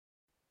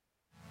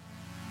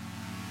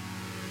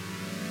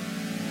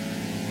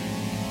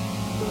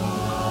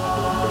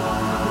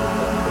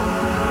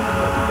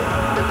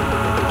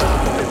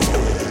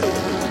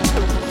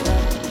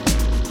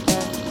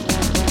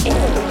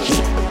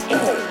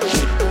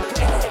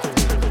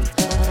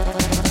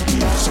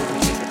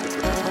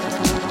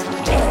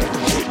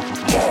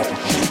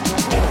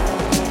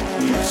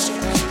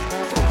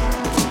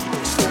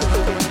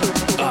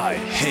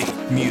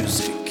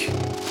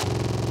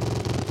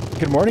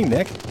Good morning,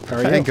 Nick. How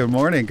are you? Hey, good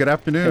morning. Good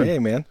afternoon. Hey,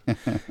 man.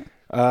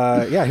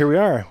 Yeah, here we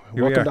are. Here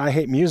we Welcome are. to I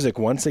Hate Music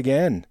once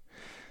again.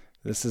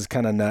 This is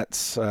kind of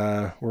nuts.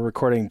 We're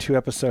recording 2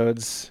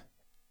 episodes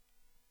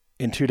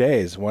in 2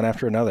 days, one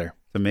after another.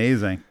 It's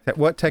amazing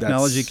what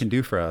technology That's- can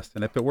do for us.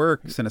 And if it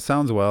works and it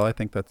sounds well, I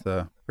think that's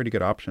a pretty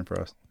good option for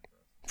us.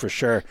 For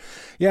sure.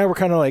 Yeah, we're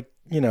kind of like,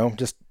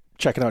 just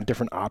checking out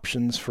different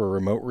options for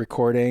remote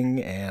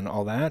recording and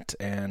all that.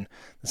 And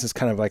this is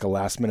kind of like a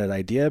last minute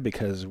idea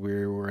because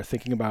we were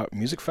thinking about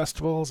music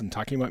festivals and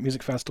talking about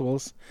music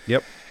festivals.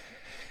 Yep.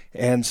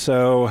 And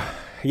so,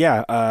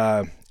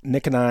 yeah,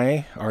 Nick and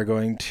I are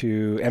going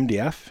to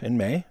MDF in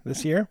May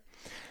this year.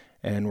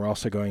 And we're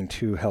also going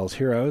to Hell's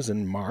Heroes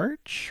in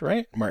March,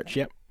 right? March,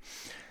 yep.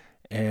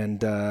 And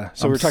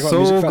so we're talking about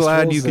music festivals. So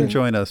glad you can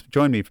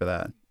join me for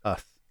that.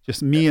 Us.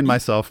 Just me and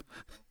myself.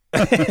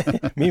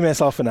 Me,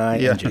 myself, and I,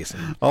 Yeah. and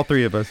Jason. All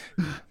 3 of us.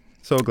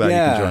 So glad you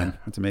Yeah. can join.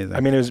 It's amazing.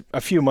 I mean, it was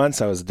a few months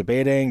I was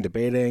debating,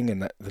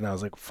 and then I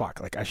was like, fuck,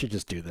 like I should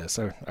just do this.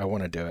 I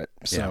want to do it.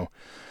 So Yeah.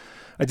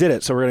 I did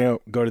it. So we're going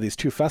to go to these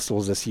 2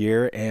 festivals this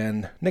year,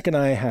 and Nick and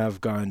I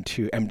have gone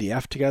to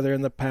MDF together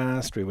in the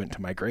past. We went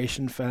to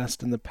Migration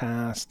Fest in the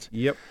past.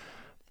 Yep.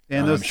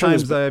 And those I'm sure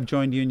times there's- I've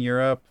joined you in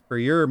Europe for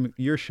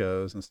your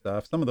shows and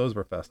stuff, some of those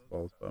were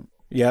festivals. But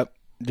Yep.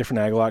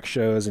 Different Agalock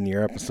shows in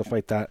Europe and stuff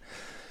like that.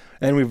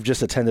 And we've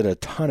just attended a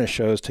ton of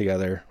shows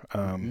together,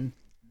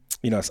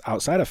 it's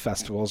outside of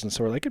festivals. And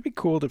so we're like, it'd be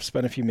cool to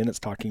spend a few minutes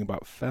talking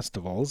about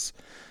festivals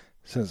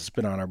since it's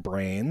been on our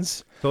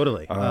brains.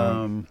 totally.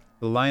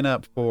 The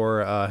lineup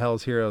for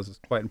Hell's Heroes is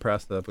quite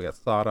impressive. We got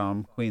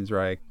Sodom,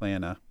 Queensryche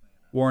playing a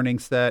Warning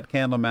set,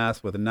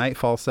 Candlemass with a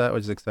Nightfall set,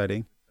 which is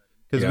exciting.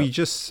 Because we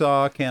just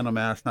saw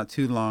Candlemass not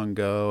too long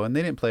ago, and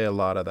they didn't play a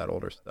lot of that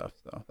older stuff,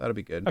 so that'll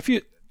be good.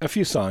 A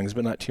few songs,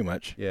 but not too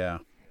much. Yeah.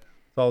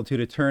 Solitude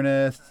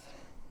Eternus. I'm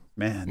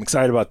Man,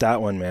 excited about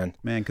that one, man.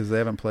 because they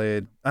haven't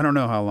played, I don't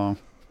know how long.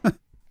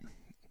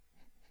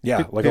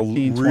 Yeah, like a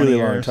 15, 20 really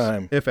long years,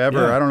 time. if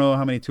ever. Yeah. I don't know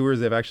how many tours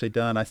they've actually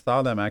done. I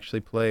saw them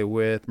actually play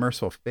with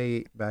Merciful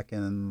Fate back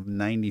in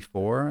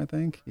 '94, I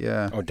think.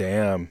 Yeah. Oh,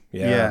 damn.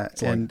 Yeah.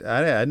 It's long. And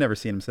I'd never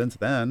seen them since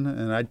then,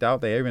 and I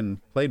doubt they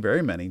even played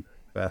very many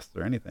fests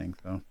or anything.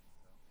 So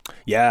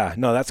Yeah,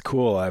 no, that's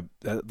cool.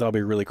 That'll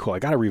be really cool. I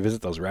got to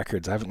revisit those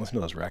records. I haven't listened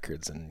to those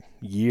records in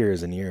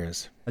years and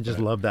years. I just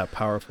love that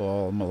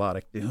powerful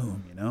melodic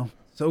doom,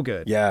 so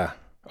good. Yeah.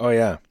 Oh,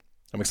 yeah.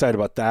 I'm excited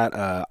about that.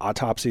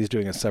 Autopsy is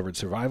doing a Severed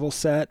Survival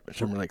set, which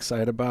I'm really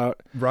excited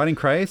about. Rotting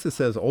Christ, it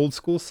says old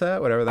school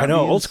set, whatever that I know,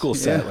 means. old school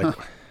set. Yeah.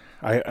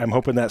 Like, I'm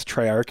hoping that's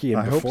Triarchy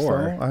and I hope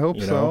before. so. I hope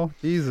so.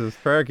 Jesus,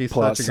 Triarchy's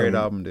Plus such a great some-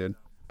 album, dude.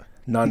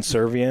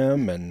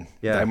 Non-Servium and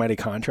Yeah. Die Mighty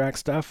Contract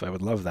stuff. I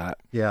would love that.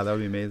 Yeah, that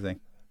would be amazing.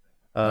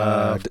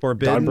 Dawnbringer?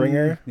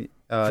 Forbidden.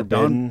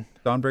 Forbidden.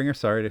 Dawnbringer.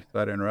 Sorry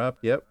to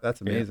interrupt. Yep,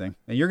 that's amazing.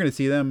 And you're going to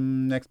see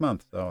them next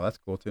month, so that's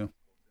cool too.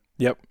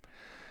 Yep.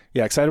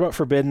 Yeah, excited about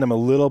Forbidden.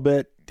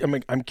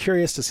 I'm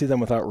curious to see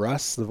them without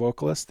Russ, the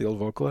vocalist, the old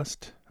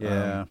vocalist.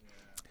 Yeah.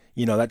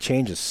 That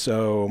changes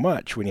so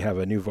much when you have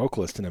a new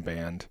vocalist in a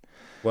band.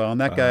 Well, and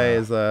that guy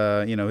is,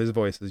 his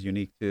voice is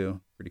unique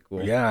too. Pretty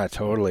cool. Yeah,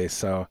 totally.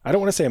 So I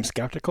don't want to say I'm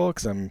skeptical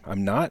because I'm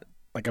not.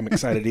 Like, I'm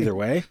excited either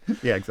way.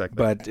 Yeah, exactly.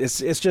 But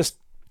it's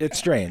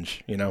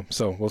strange,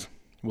 So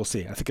we'll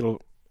see. I think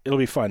it'll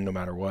be fun no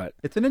matter what.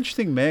 It's an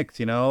interesting mix,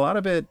 A lot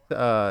of it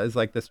is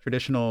like this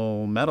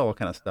traditional metal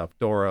kind of stuff,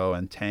 Doro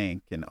and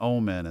Tank and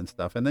Omen and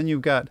stuff. And then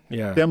you've got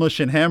Yeah.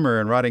 Demolition Hammer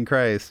and Rotting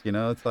Christ,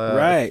 It's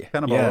Right. it's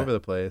kind of Yeah. all over the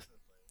place.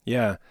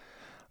 Yeah.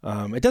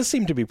 It does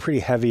seem to be pretty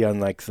heavy on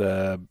like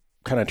the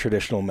kind of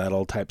traditional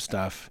metal type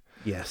stuff.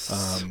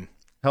 Yes.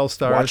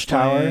 Hellstar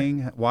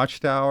Watchtower.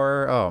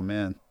 Watchtower. Oh,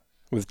 man.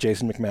 With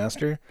Jason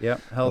McMaster.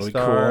 Yep. That'll be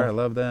Hellstar. cool. I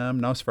love them.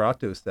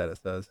 Nosferatu set, it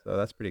says. So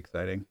that's pretty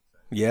exciting.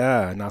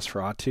 Yeah,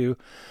 Nosferatu.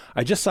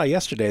 I just saw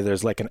yesterday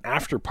there's like an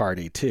after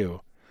party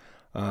too.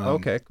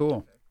 Okay,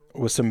 cool.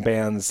 With some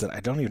bands that I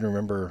don't even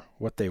remember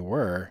what they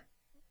were.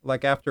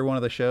 Like after one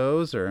of the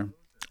shows or?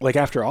 Like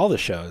after all the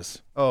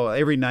shows. Oh,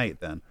 every night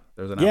then.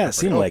 There's an Yeah, after it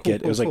seemed party. like Cool, it.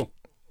 cool, It was cool. like,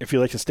 if you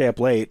like to stay up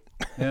late,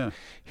 Yeah.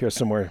 here's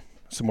some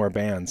more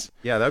bands.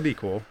 Yeah, that'd be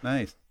cool.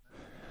 Nice.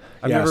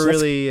 I've Yeah, never so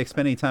that's- really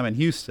spent any time in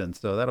Houston,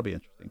 so that'll be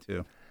interesting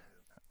too.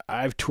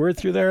 I've toured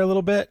through there a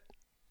little bit.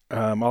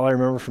 All I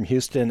remember from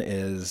Houston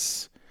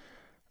is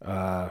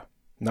not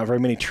very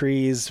many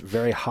trees,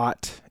 very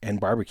hot, and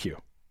barbecue.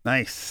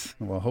 Nice.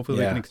 Well, hopefully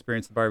we Yeah. can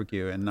experience the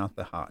barbecue and not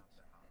the hot.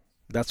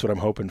 That's what I'm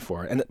hoping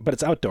for. But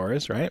it's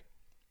outdoors, right?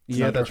 It's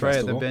an Yeah, outdoor that's right.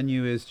 festival. The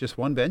venue is just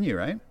one venue,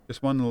 right?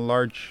 Just one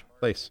large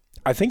place.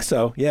 I think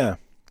so. Yeah,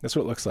 that's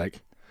what it looks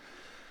like.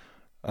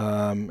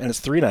 And it's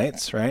 3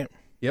 nights, right?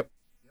 Yep.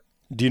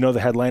 Do you know the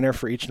headliner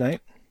for each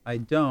night? I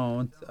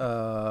don't.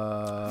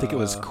 I think it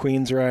was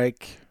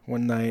Queensryche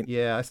one night.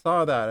 Yeah, I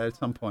saw that at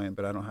some point,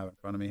 but I don't have it in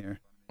front of me here.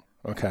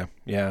 Okay.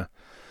 Yeah.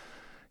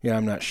 Yeah,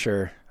 I'm not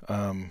sure.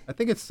 I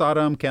think it's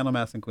Sodom,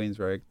 Candlemass, and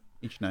Queensryche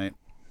each night.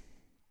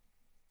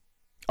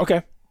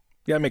 Okay.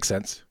 Yeah, it makes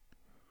sense.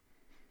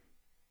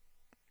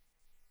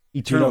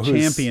 Eternal who's-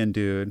 Champion,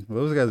 dude.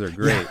 Those guys are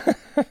great.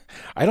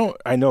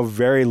 I know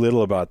very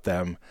little about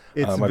them.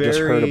 I've just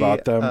heard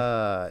about them.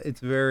 It's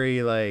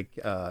very like,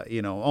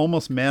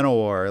 almost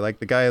Manowar. Like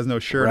the guy has no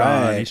shirt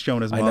on. He's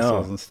showing his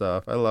muscles and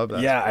stuff. I love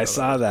that. Yeah, I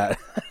saw that.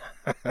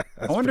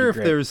 I wonder if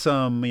there's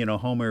some,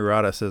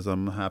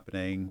 homoeroticism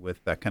happening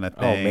with that kind of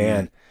thing. Oh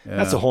man,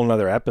 that's a whole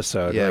nother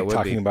episode. Yeah, like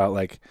talking about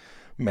like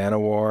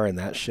Manowar and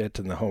that shit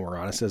and the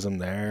homoeroticism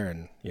there.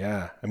 And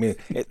yeah, I mean,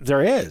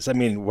 there is. I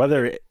mean,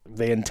 whether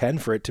they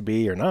intend for it to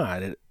be or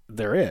not,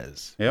 there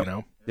is.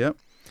 Yep. Yep.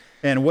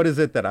 And what is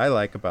it that I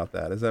like about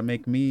that? Does that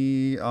make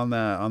me on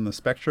the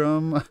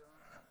spectrum?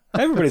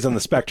 Everybody's on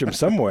the spectrum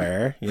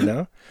somewhere,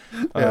 Yeah.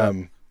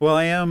 Well,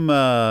 I am,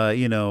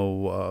 those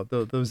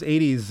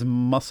 80s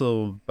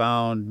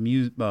muscle-bound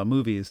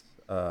movies.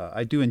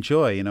 I do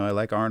enjoy, I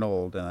like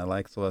Arnold and I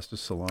like Sylvester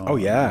Stallone. Oh,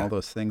 yeah. And all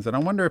those things. And I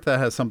wonder if that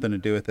has something to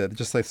do with it.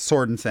 Just like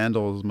Sword and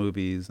Sandals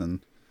movies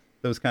and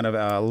those kind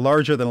of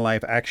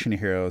larger-than-life action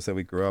heroes that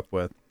we grew up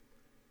with.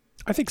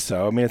 I think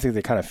so. I mean, I think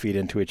they kind of feed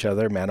into each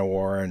other,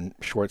 Manowar and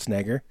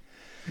Schwarzenegger.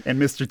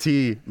 And Mr.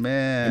 T,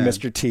 man. And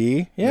Mr.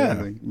 T, yeah.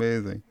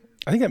 Amazing.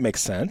 I think that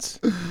makes sense.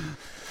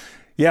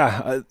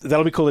 Yeah,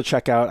 that'll be cool to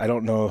check out. I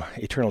don't know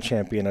Eternal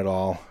Champion at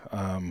all.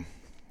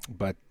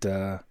 But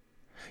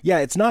yeah,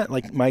 it's not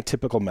like my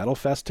typical metal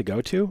fest to go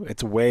to.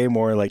 It's way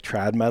more like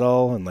trad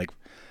metal and like,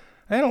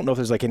 I don't know if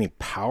there's like any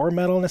power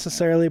metal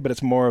necessarily, but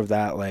it's more of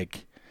that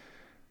like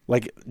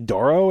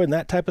Doro and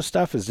that type of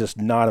stuff is just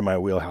not in my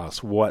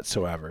wheelhouse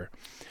whatsoever.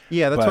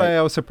 Yeah, that's why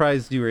I was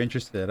surprised you were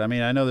interested. I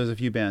mean, I know there's a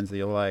few bands that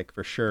you'll like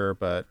for sure,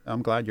 but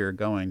I'm glad you're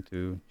going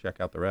to check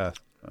out the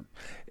rest.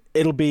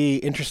 It'll be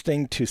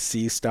interesting to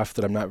see stuff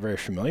that I'm not very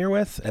familiar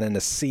with and in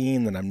a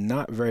scene that I'm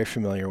not very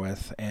familiar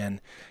with. And,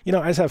 I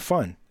just have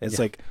fun. It's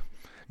like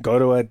go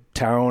to a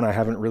town I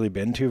haven't really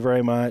been to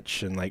very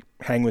much and like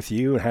hang with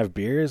you and have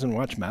beers and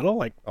watch metal.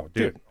 Like, oh,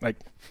 dude. Like,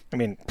 I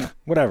mean,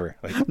 whatever.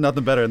 Like,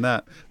 nothing better than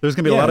that. There's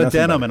going to be a lot of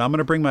denim and I'm going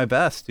to bring my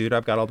vest, dude.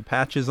 I've got all the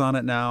patches on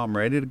it now. I'm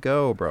ready to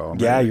go, bro.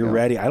 You're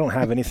ready. I don't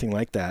have anything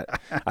like that.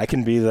 I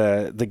can be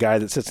the guy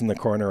that sits in the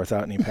corner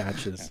without any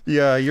patches.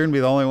 Yeah, you're going to be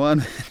the only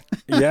one.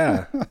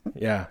 Yeah.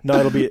 No,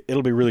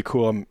 it'll be really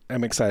cool.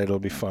 I'm excited. It'll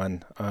be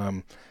fun.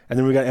 And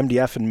then we got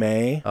MDF in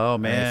May. Oh,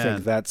 man. I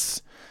think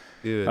that's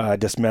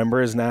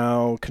Dismember is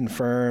now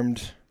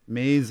confirmed.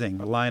 Amazing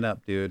lineup,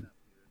 dude.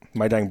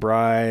 My Dying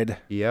Bride.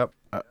 Yep.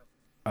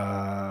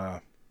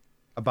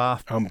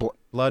 Abath.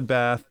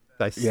 Bloodbath.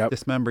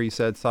 Dismember, you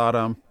said.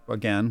 Sodom.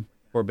 Again.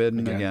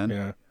 Forbidden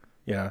again.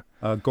 Yeah.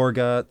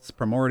 Gorguts.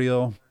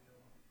 Primordial.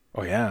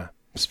 Oh, yeah.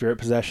 Spirit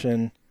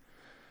Possession.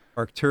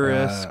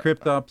 Arcturus.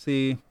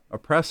 Cryptopsy.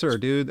 Oppressor,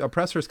 dude.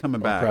 Oppressor's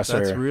coming back.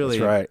 That's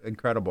really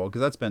incredible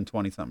because that's been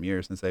 20-something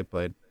years since they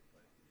played.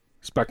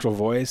 Spectral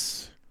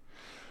Voice.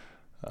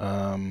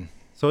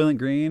 Soylent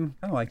Green.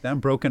 Kind of like them.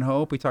 Broken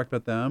Hope. We talked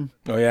about them.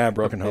 Oh, yeah.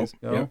 Broken Hope.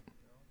 Yep.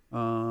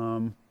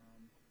 Man,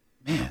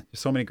 there's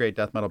so many great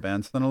death metal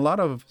bands. Then a lot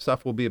of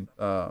stuff we'll be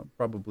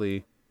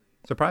probably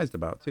surprised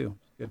about, too.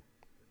 Good.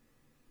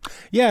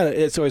 Yeah,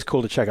 it's always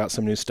cool to check out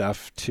some new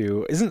stuff,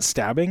 too. Isn't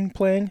Stabbing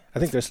playing? I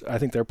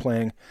think they're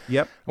playing.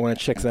 Yep. I want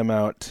to check them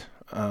out.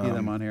 See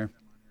them on here.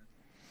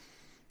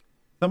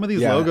 Some of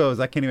these logos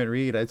I can't even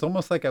read. It's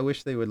almost like I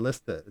wish they would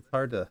list it. It's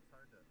hard to.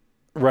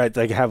 Right,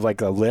 they have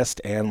like a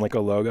list and like a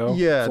logo.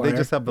 Yeah, flyer. They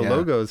just have the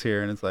logos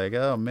here, and it's like,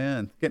 oh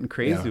man, it's getting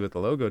crazy with the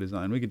logo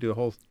design. We could do a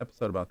whole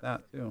episode about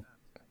that too.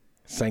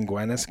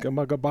 Sanguinis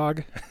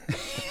Gumagabog.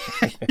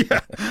 Yeah,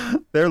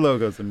 their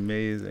logo's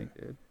amazing,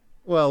 dude.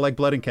 Well, like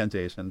Blood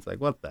Incantation. It's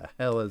like, what the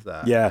hell is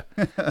that? Yeah.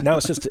 No,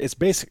 it's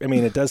basic. I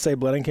mean, it does say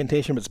Blood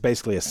Incantation, but it's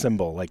basically a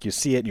symbol. Like you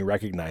see it and you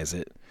recognize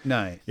it.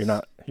 Nice. You're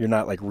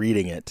not like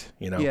reading it,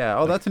 Yeah.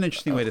 Oh, that's an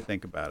interesting way to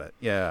think about it.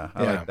 Yeah.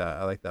 I like that.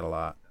 I like that a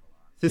lot.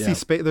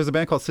 There's a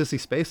band called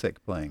Sissy Spacek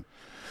playing.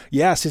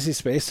 Yeah, Sissy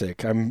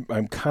Spacek.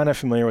 I'm kind of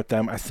familiar with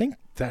them. I think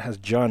that has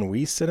John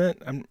Weiss in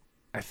it.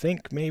 I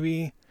think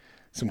maybe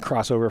some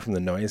crossover from the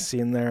noise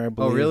scene there, I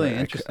believe. Oh, really?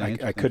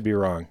 Interesting. I could be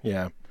wrong.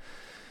 Yeah.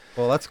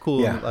 Well, that's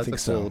cool. Yeah, that's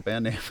a cool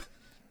band name.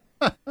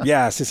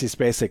 Yeah, Sissy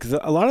Spacek.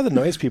 A lot of the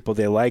noise people,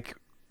 they like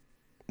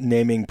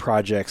naming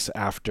projects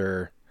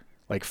after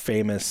like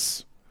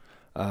famous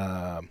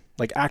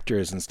like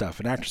actors and stuff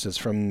and actresses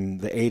from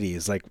the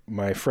 80s. Like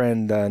my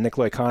friend Nick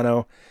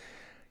Loicano,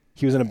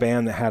 he was in a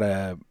band that had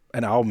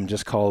an album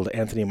just called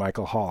Anthony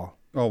Michael Hall.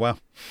 Oh, wow.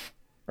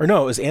 Or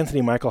no, it was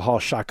Anthony Michael Hall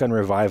Shotgun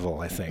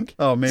Revival, I think.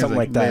 Oh, amazing. Something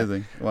like that.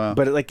 Amazing. Wow.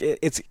 But like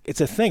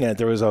it's a thing.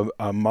 There was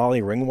a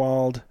Molly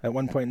Ringwald at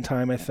one point in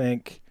time, I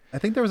think. I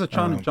think there was a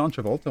John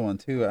Travolta one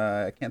too.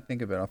 I can't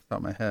think of it off the top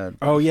of my head.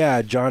 Oh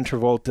yeah, John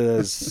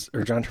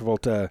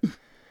Travolta.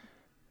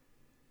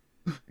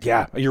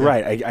 Yeah, you're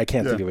right. I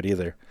can't think of it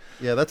either.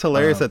 Yeah, that's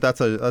hilarious.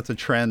 That's a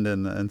trend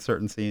in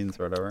certain scenes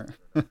or whatever.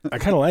 I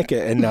kind of like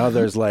it. And now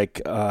there's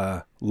like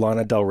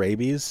Lana Del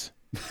Rey's.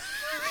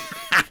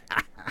 That's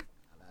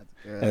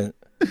good. And,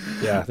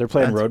 yeah, they're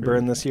playing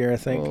Roadburn this year, I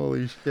think.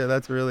 Holy shit,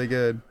 that's really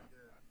good.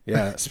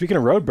 Yeah. Speaking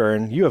of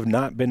Roadburn, you have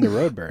not been to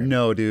Roadburn.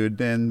 No,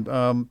 dude. And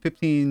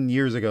 15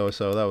 years ago or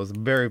so, that was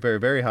very, very,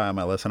 very high on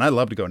my list. And I'd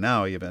love to go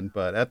now even.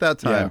 But at that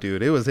time, Yeah.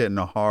 dude, it was hitting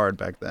hard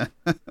back then.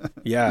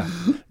 Yeah.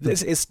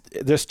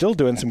 They're still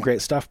doing some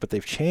great stuff, but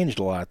they've changed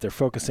a lot. They're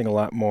focusing a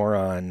lot more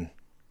on,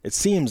 it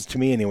seems to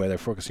me anyway, they're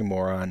focusing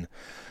more on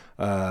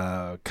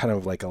kind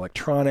of like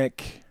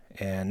electronic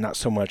and not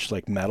so much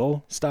like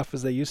metal stuff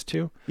as they used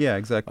to. Yeah,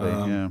 exactly.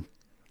 Yeah.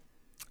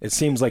 It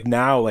seems like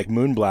now like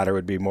Moonbladder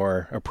would be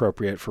more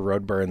appropriate for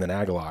Roadburn than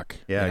Agalloch.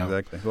 Yeah, you know?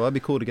 exactly. Well, that'd be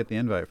cool to get the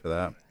invite for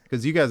that.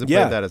 Because you guys have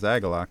Yeah. played that as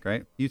Agalloch,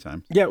 right? A few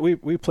times. Yeah, we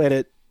played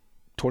it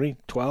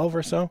 2012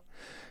 or so.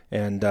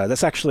 And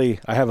that's actually,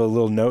 I have a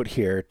little note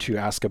here to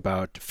ask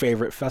about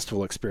favorite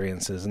festival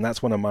experiences, and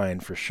that's one of mine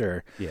for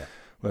sure. Yeah.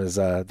 Was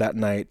that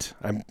night,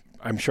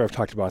 I'm sure I've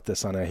talked about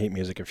this on I Hate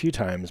Music a few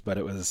times, but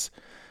it was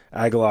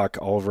Agalloch,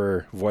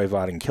 Oliver,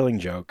 Voivod, and Killing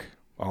Joke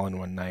all in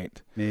one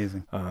night.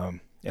 Amazing.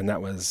 And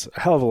that was a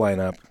hell of a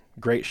lineup,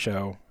 great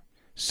show,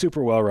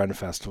 super well-run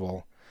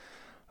festival,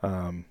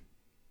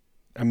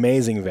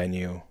 amazing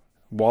venue.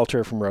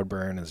 Walter from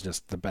Roadburn is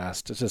just the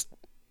best. It's just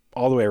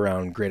all the way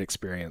around great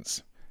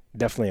experience.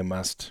 Definitely a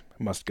must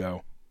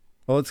go.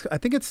 Well, I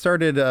think it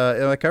started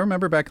like I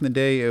remember back in the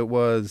day. It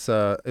was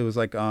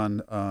like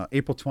on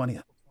April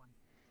 20th,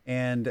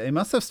 and it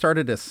must have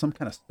started as some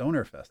kind of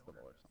stoner festival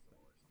or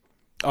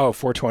something. Oh,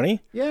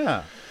 420?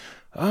 Yeah.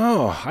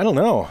 Oh, I don't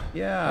know.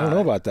 Yeah. I don't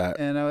know about that.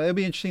 And it'd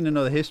be interesting to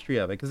know the history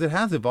of it because it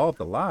has evolved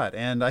a lot.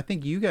 And I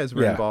think you guys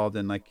were Yeah. involved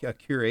in like a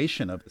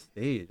curation of the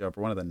stage over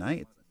one of the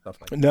nights and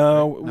stuff like that.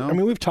 No, right? No? I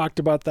mean, we've talked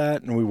about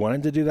that and we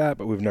wanted to do that,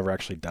 but we've never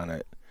actually done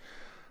it.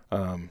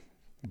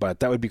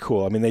 But that would be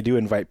cool. I mean, they do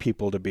invite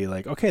people to be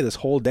like, okay, this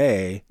whole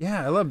day,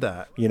 Yeah, I love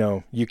that. you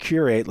know, you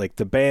curate like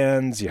the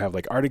bands, you have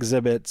like art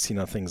exhibits, you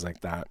know, things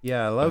like that.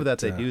 Yeah, I love But, that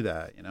they do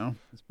that, you know?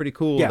 It's pretty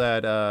cool Yeah.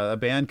 that a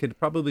band could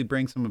probably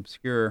bring some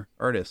obscure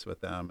artists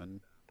with them and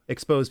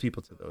expose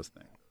people to those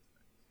things.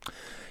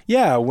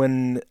 Yeah,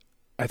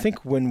 I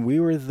think when we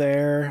were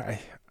there,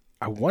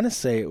 I want to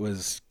say it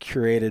was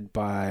curated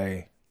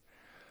by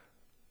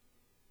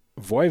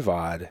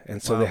Voivod,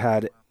 and so Wow. they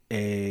had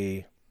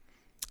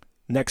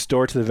next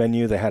door to the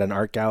venue, they had an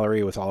art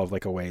gallery with all of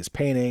like Away's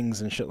paintings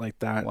and shit like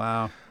that.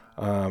 Wow.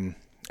 And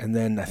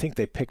then I think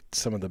they picked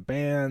some of the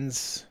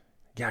bands.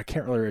 Yeah, I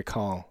can't really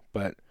recall,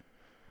 but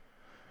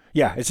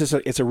yeah,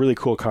 it's a really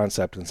cool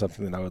concept and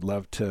something that I would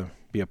love to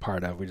be a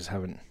part of. We just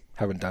haven't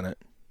done it.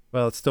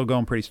 Well, it's still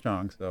going pretty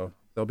strong, so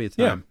there'll be a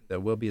Yeah. time. There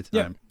will be a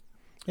Yeah. time.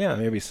 Yeah,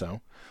 maybe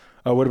so.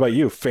 What about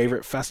you?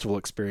 Favorite festival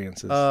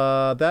experiences?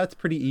 That's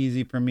pretty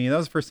easy for me. That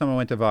was the first time I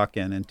went to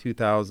Wacken in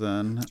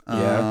 2000.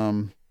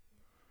 Yeah.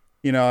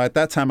 You know, at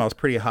that time I was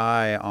pretty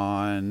high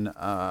on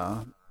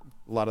a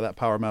lot of that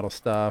power metal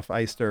stuff,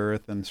 Iced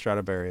Earth and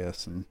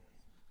Stradivarius and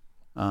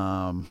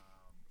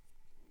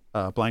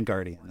Blind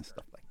Guardian and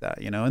stuff like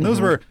that, you know. And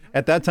those were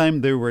at that time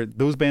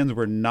those bands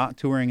were not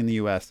touring in the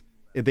US.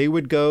 They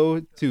would go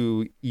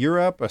to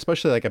Europe,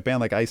 especially like a band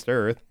like Iced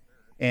Earth,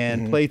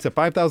 and play to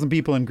 5,000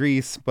 people in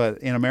Greece, but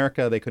in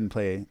America they couldn't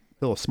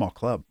fill a small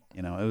club.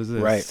 You know, it was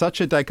Right. such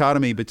a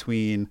dichotomy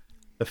between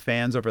the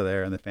fans over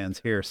there and the fans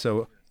here.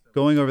 So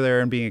going over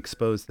there and being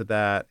exposed to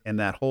that and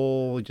that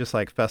whole just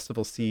like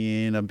festival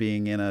scene of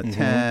being in a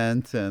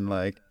tent and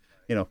like,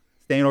 you know,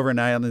 staying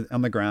overnight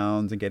on the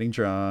grounds and getting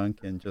drunk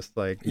and just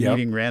like Yep.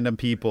 meeting random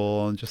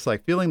people and just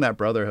like feeling that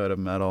brotherhood of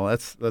metal.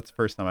 That's the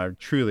first time I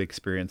truly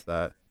experienced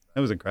that. It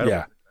was incredible.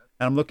 Yeah.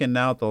 And I'm looking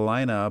now at the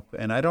lineup,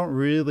 and I don't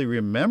really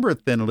remember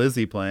Thin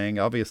Lizzy playing.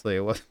 Obviously, it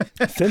was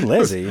Thin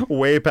Lizzy?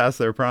 way past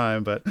their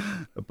prime, but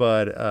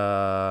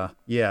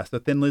yeah. So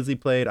Thin Lizzy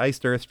played,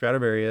 Iced Earth,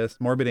 Stradivarius,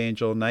 Morbid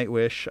Angel,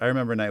 Nightwish. I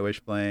remember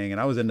Nightwish playing,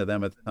 and I was into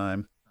them at the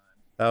time.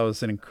 That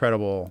was an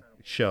incredible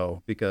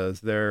show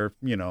because they're,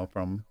 you know,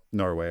 from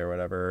Norway or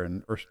whatever,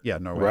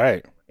 Norway,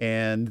 Right.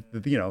 and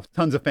you know,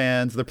 tons of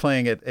fans. They're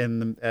playing it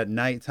at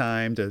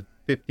nighttime to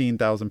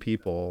 15,000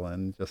 people,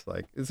 and just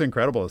like it's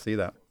incredible to see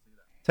that.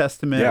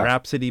 Testament, Yeah.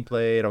 Rhapsody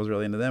played. I was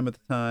really into them at the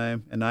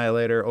time.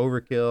 Annihilator,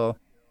 Overkill,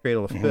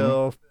 Cradle of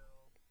Filth,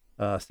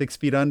 6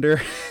 Feet Under.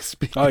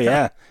 Oh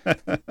yeah.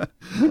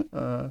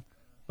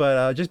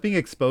 But just being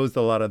exposed to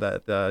a lot of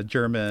that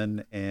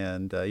German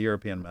and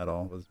European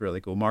metal was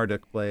really cool.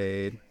 Marduk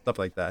played, stuff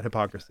like that.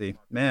 Hypocrisy.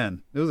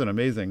 Man, it was an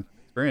amazing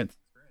experience.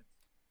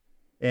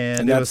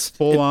 And it was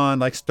full on,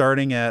 like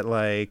starting at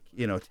like,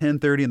 you know,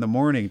 10:30 in the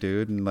morning,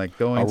 dude, and like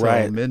going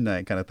till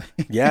midnight kind of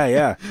thing. Yeah,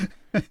 yeah.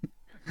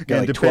 Got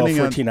And like 12,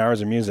 14 hours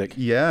of music.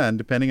 Yeah, and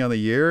depending on the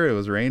year, it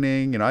was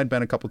raining. You know, I'd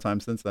been a couple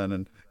times since then,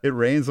 and it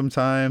rains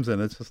sometimes,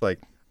 and it's just like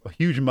a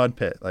huge mud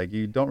pit. Like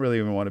you don't really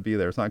even want to be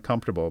there. It's not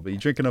comfortable, but you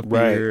drink enough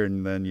beer,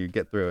 and then you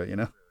get through it. You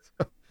know,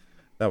 so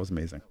that was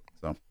amazing.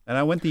 So, and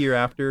I went the year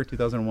after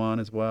 2001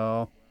 as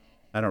well.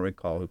 I don't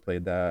recall who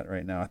played that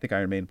right now. I think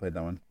Iron Maiden played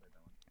that one.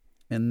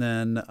 And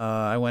then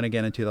I went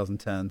again in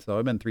 2010. So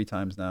I've been 3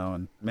 times now,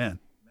 and man,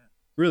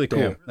 really cool.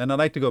 Damn. And I'd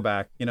like to go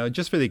back. You know,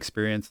 just for the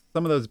experience.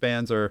 Some of those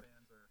bands are,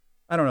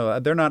 I don't know,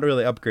 they're not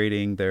really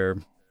upgrading their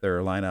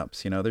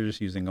lineups. You know, they're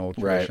just using old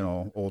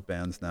traditional old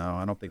bands now.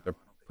 I don't think they're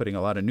putting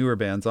a lot of newer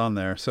bands on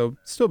there. So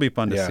still be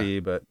fun to Yeah. see,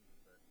 but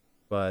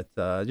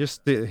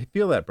just to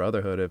feel that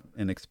brotherhood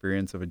and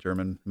experience of a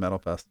German metal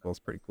festival is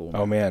pretty cool.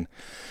 Oh man.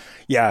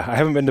 Yeah, I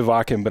haven't been to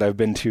Wacken, but I've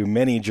been to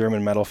many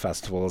German metal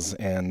festivals,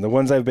 and the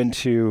ones I've been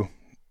to,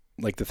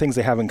 like the things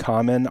they have in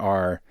common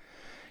are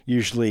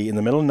usually in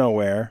the middle of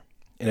nowhere,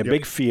 in a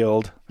big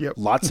field,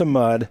 lots of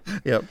mud,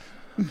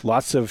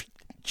 lots of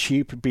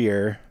cheap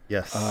beer,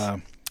 Yes.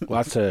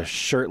 Lots of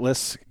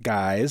shirtless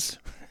guys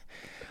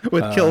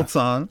With kilts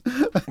on.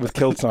 with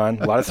kilts on,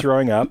 a lot of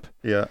throwing up,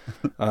 Yeah.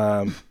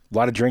 a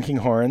lot of drinking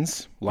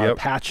horns, a lot of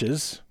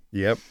patches,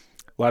 Yep.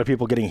 a lot of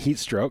people getting heat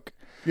stroke.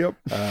 Yep.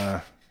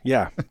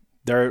 Yeah,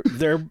 they're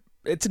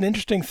it's an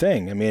interesting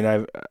thing. I mean,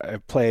 I've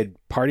played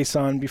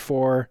Partisan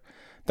before.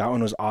 That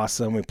one was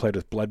awesome. We played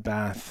with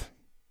Bloodbath,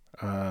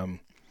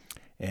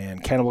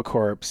 and Cannibal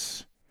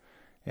Corpse,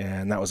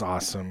 and that was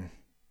awesome.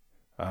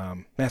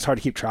 Man, it's hard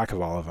to keep track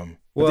of all of them.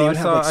 But they Well, even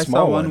have, like, I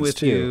small saw one ones, with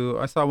too. you.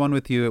 I saw one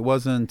with you. It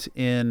wasn't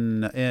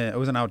it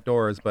wasn't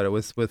outdoors, but it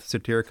was with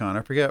Satyricon.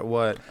 I forget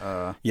what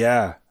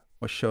Yeah,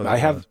 show that I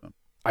have- was. but-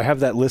 I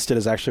have that listed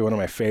as actually one of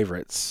my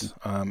favorites.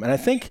 And I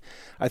think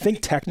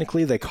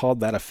technically they called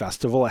that a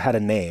festival. It had a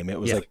name. It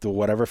was like the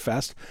Whatever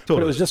Fest,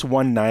 but it was just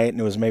one night,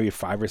 and it was maybe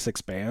 5 or 6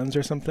 bands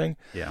or something.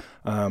 Yeah.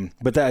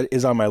 But that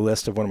is on my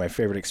list of one of my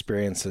favorite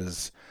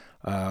experiences.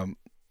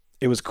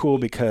 It was cool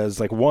because,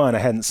 like, one, I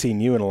hadn't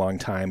seen you in a long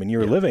time, and you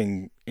were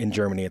living in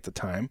Germany at the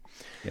time.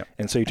 Yep.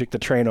 And so you took the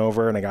train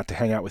over, and I got to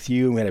hang out with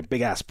you. And we had a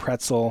big ass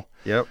pretzel.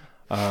 Yep.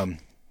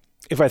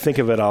 If I think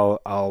of it,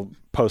 I'll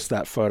post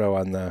that photo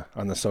on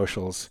the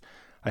socials.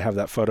 I have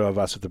that photo of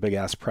us with the big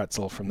ass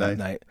pretzel from that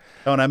night.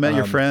 Oh, and I met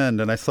your friend,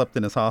 and I slept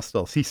in his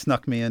hostel. He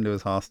snuck me into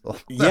his hostel.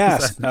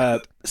 Yes,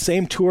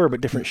 same tour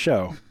but different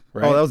show.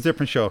 Right? Oh, that was a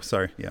different show.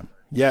 Sorry. Yeah.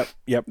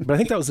 Yep. But I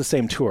think that was the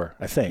same tour.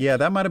 I think. Yeah,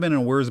 that might have been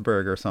in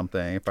Würzburg or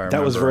something. If I remember.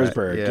 That was right.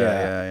 Würzburg.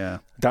 Yeah.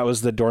 That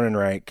was the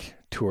Dornenreich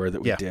tour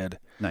that we Yeah. did.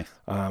 Nice.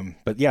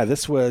 But yeah,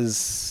 this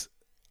was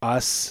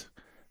us,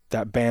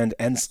 that band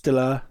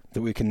Enstila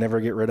that we can never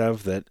get rid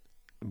of, that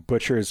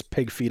butchers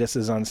pig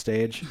fetuses on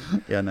stage.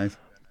 Yeah, nice.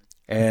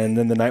 And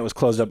then the night was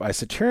closed up by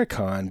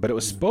Satyricon, but it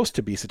was supposed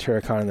to be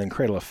Satyricon and then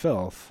Cradle of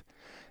Filth.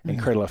 And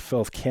Cradle of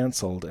Filth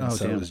canceled, and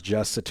so damn. it was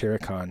just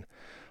Satyricon.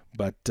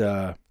 But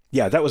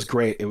yeah, that was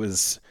great. It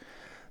was,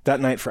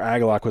 that night for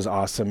Agalloch was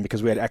awesome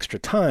because we had extra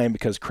time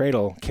because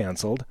Cradle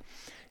canceled.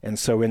 And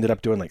so we ended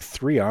up doing like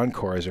 3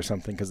 encores or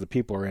something because the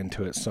people were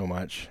into it so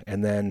much.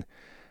 And then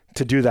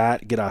to do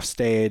that, get off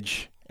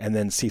stage, and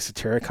then see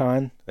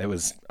Satyricon, it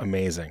was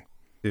amazing.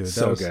 Dude,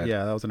 So that was, good.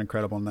 Yeah, that was an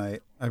incredible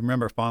night. I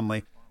remember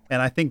fondly.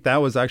 And I think that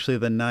was actually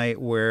the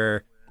night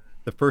where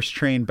the first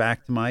train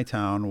back to my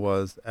town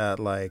was at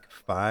like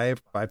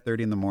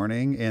 5:30 in the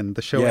morning, and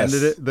the show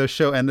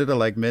ended at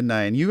like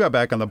midnight, and you got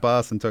back on the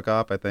bus and took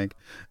off, I think.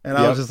 And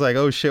I was just like,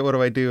 oh shit, what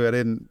do I do? I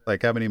didn't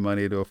like have any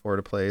money to afford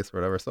a place or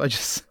whatever. So I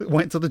just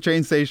went to the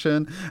train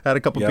station, had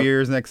a couple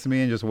beers next to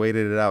me, and just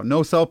waited it out.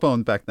 No cell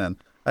phone back then.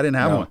 I didn't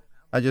have one.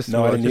 I just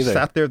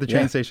sat there at the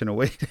train station and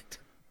waited.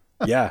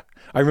 Yeah.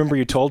 I remember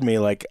you told me,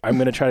 like, I'm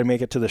going to try to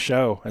make it to the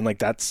show. And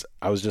like,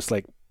 I was just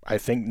like, I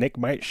think Nick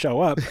might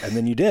show up. And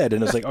then you did.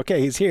 And it was like,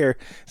 okay, he's here.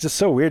 It's just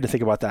so weird to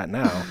think about that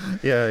now.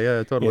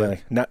 Yeah, totally.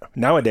 Yeah,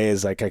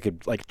 nowadays, like, I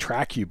could like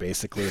track you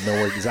basically and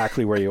know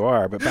exactly where you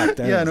are. But back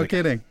then, Yeah, it was no like,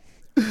 kidding.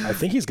 I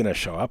think he's going to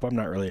show up. I'm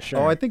not really sure.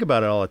 Oh, I think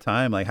about it all the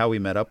time, like how we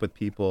met up with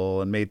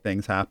people and made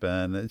things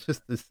happen. It's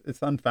just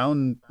it's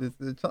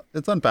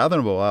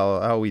unfathomable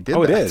how we did.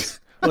 Oh, that. it is.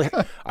 Like,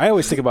 I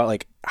always think about,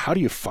 like, how do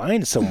you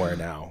find somewhere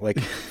now? Like,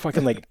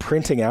 fucking like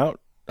printing out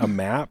a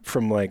map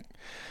from like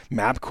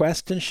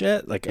MapQuest and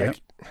shit. Like,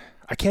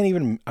 I can't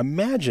even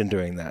imagine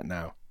doing that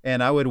now.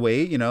 And I would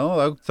wait,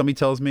 somebody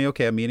tells me,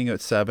 okay, I'm meeting at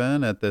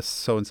 7 at this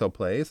so-and-so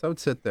place. I would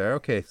sit there.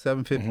 Okay,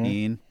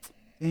 7:15.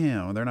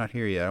 Damn, they're not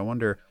here yet. I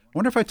wonder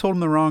if I told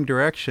them the wrong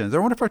directions. I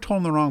wonder if I told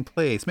them the wrong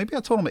place. Maybe I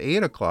told them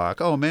 8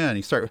 o'clock. Oh man,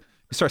 you start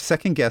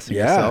second guessing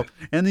yourself,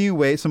 and then you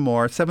wait some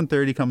more.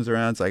 7:30 comes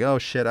around. It's like, oh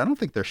shit, I don't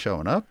think they're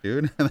showing up,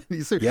 dude. And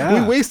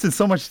then we wasted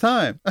so much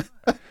time.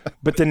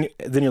 But then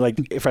you're like,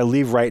 if I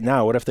leave right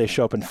now, what if they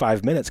show up in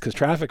 5 minutes because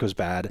traffic was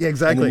bad? Yeah,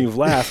 exactly. And then you've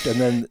left,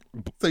 and then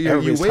So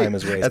everybody's you wait. time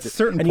is wasted. At a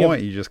certain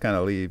point, you just kind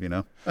of leave,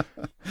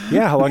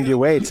 Yeah, how long do you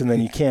wait? And then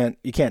you can't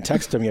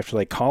text them. You have to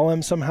like call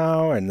him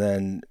somehow, and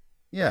then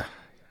yeah.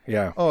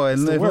 Oh,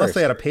 and unless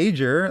they had a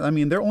pager, I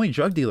mean, they're only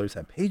drug dealers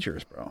have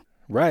pagers, bro.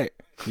 Right.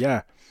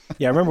 Yeah.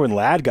 Yeah. I remember when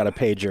Lad got a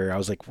pager, I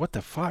was like, what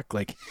the fuck?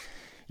 Like,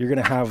 you're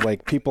going to have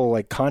like people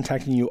like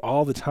contacting you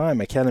all the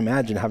time. I can't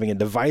imagine having a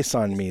device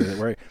on me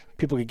where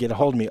people could get a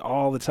hold of me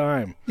all the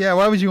time. Yeah.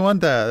 Why would you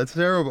want that? That's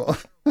terrible.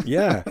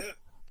 Yeah.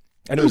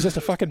 And it was just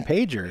a fucking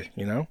pager,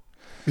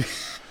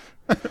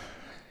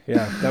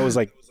 Yeah. That was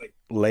like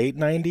late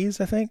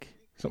 90s, I think.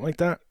 Something like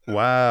that.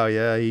 Wow.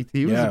 Yeah.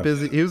 He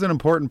was he was an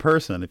important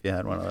person if you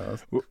had one of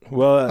those.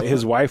 Well,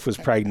 his wife was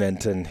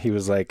pregnant, and he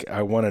was like,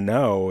 I want to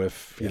know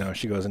if,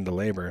 she goes into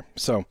labor.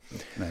 So,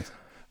 nice.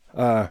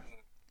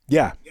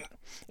 Yeah.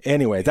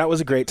 Anyway, that was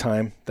a great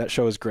time. That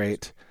show was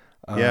great.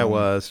 Yeah, it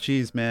was.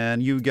 Jeez,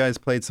 man, you guys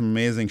played some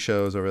amazing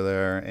shows over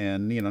there,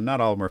 and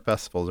not all of them are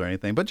festivals or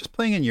anything, but just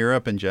playing in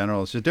Europe in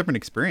general, it's just a different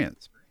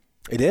experience.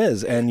 It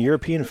is, and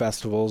European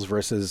festivals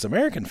versus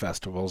American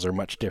festivals are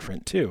much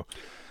different too.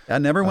 I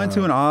never went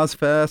to an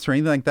Ozfest or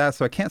anything like that,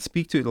 so I can't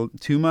speak to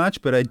it too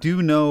much, but I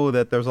do know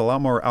that there's a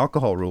lot more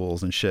alcohol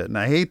rules and shit, and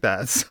I hate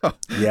that. So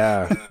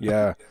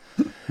Yeah.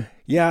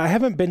 Yeah, I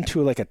haven't been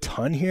to like a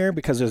ton here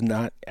because there's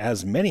not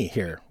as many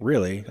here,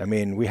 really. I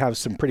mean, we have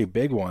some pretty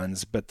big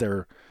ones, but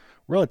they're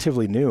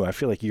relatively new. I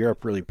feel like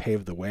Europe really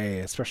paved the way,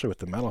 especially with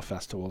the metal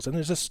festivals. And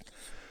there's just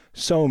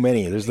so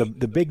many. There's the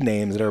big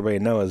names that everybody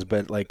knows,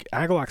 but like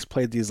Agalox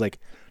played these like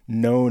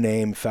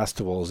no-name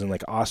festivals in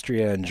like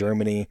Austria and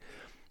Germany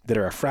that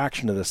are a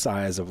fraction of the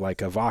size of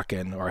like a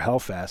Wacken or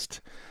Hellfest.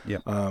 Yeah.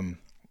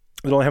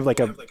 They only have like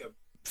a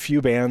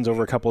few bands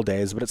over a couple of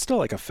days, but it's still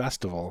like a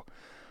festival.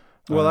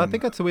 Well, I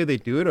think that's the way they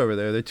do it over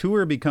there. The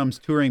tour becomes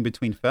touring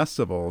between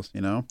festivals,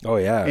 Oh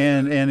yeah.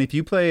 And if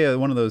you play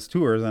one of those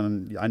tours,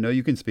 and I know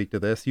you can speak to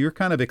this, you're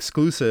kind of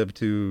exclusive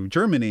to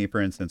Germany, for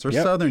instance, or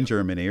Southern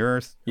Germany,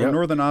 or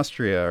Northern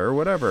Austria, or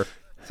whatever.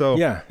 So,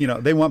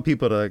 they want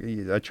people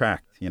to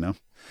attract,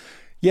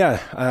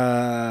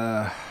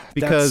 Yeah.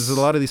 Because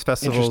a lot of these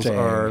festivals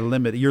are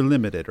limited. You're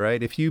limited,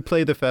 right? If you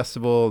play the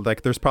festival,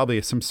 like there's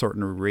probably some sort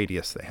of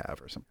radius they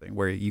have or something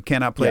where you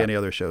cannot play any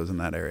other shows in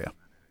that area.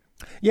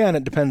 Yeah, and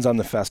it depends on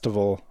the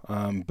festival.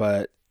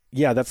 But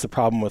yeah, that's the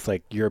problem with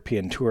like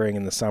European touring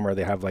in the summer.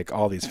 They have like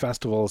all these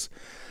festivals.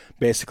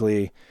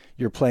 Basically,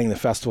 you're playing the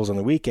festivals on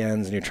the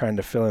weekends and you're trying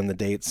to fill in the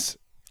dates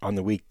on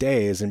the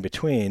weekdays in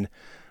between.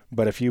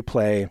 But if you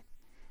play,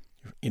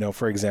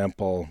 for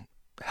example,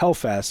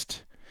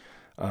 Hellfest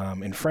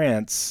in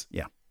France,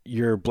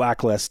 you're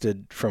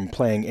blacklisted from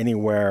playing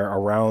anywhere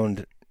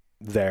around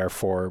there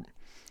for,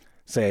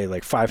 say,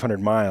 like 500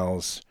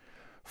 miles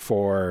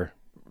for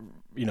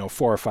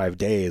 4 or 5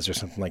 days or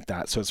something like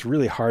that. So it's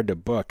really hard to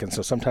book. And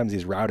so sometimes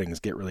these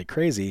routings get really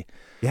crazy.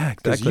 Yeah,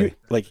 exactly.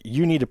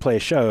 You need to play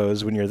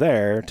shows when you're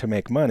there to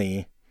make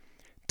money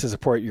to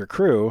support your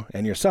crew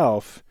and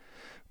yourself,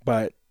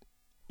 but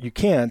you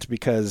can't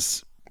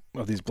because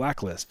of these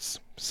blacklists.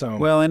 So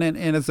well, and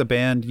as a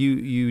band,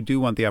 you do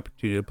want the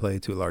opportunity to play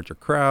to a larger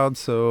crowd.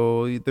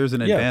 So there's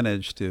an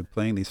advantage to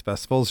playing these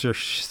festivals. Your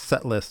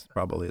set list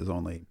probably is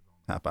only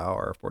half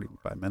hour,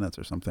 45 minutes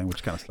or something,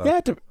 which kind of sucks.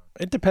 Yeah,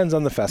 it depends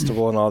on the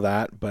festival and all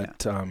that,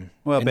 but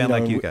well, a band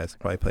like you guys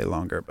probably play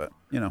longer, but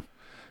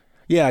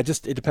yeah,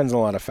 it depends on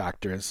a lot of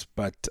factors,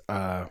 but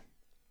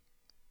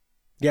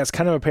it's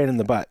kind of a pain in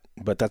the butt,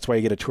 but that's why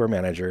you get a tour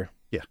manager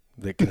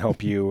that can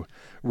help you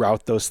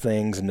route those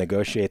things and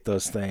negotiate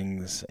those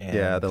things.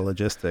 And the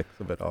logistics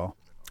of it all.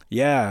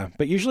 Yeah,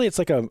 but usually it's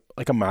like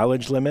a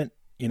mileage limit.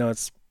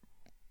 It's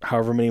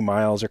however many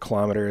miles or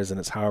kilometers, and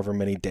it's however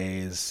many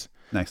days.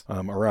 Nice.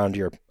 Around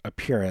your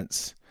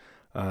appearance.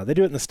 They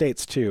do it in the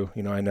States too.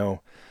 I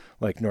know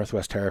like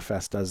Northwest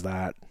Terrorfest does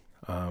that,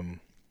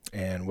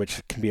 and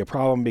which can be a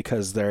problem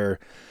because they're,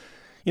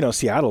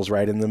 Seattle's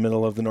right in the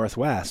middle of the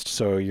Northwest.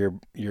 So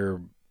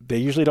they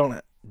usually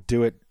don't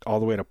do it all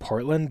the way to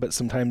Portland, but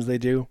sometimes they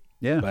do.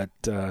 Yeah. But,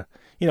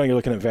 you're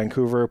looking at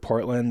Vancouver,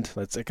 Portland.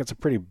 It's a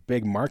pretty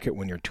big market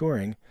when you're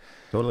touring.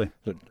 Totally.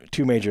 The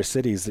two major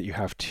cities that you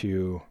have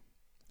to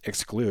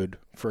exclude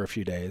for a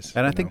few days.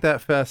 And I think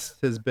that fest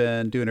has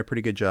been doing a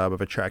pretty good job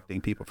of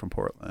attracting people from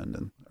Portland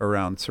and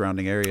around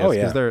surrounding areas. Oh,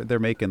 yeah. Because they're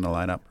making the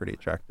lineup pretty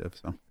attractive.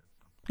 So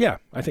yeah,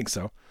 I think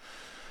so.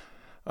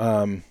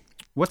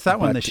 What's that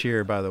one this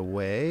year, by the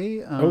way?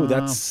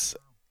 That's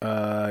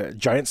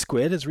Giant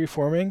Squid is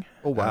reforming.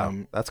 Oh wow,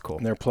 that's cool.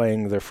 And they're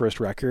playing their first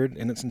record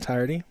in its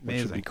entirety,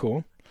 which would be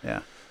cool.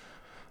 Yeah.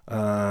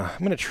 I'm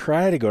gonna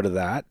try to go to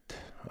that.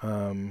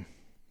 I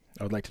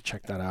would like to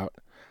check that out.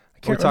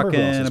 We're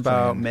talking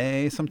about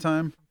May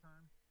sometime.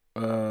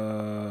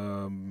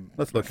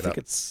 Let's look it up. I think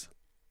it's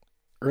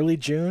early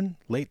June,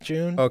 late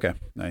June. Okay,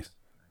 nice.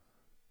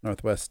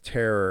 Northwest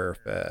Terror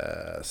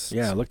Fest.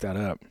 Yeah, look that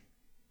up.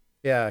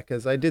 Yeah,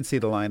 because I did see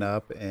the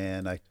lineup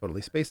and I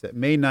totally spaced it.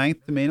 May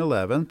 9th to May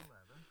 11th.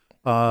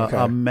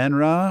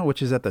 Amenra,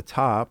 which is at the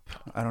top.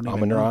 I don't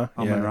even know.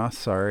 Amen-Ra,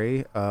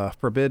 sorry.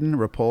 Forbidden,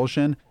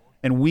 Repulsion,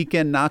 and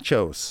Weekend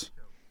Nachos.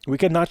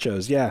 Weekend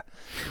Nachos, yeah.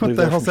 What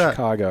the hell's that?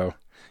 Chicago.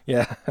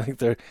 Yeah, I think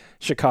they're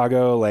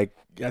Chicago. I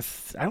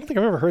don't think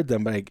I've ever heard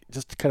them, but I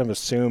just kind of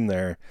assume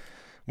they're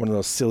one of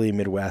those silly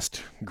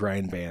Midwest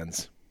grind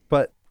bands.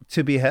 But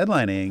to be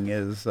headlining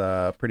is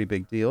a pretty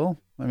big deal.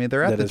 I mean,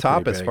 they're at the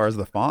top as far as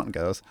the font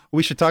goes.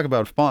 We should talk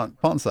about font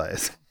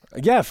size.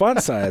 Yeah,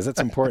 font size. That's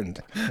important.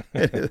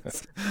 It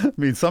is. I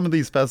mean, some of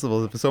these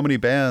festivals, so many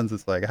bands,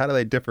 it's like, how do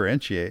they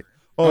differentiate?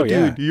 Oh,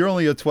 dude, you're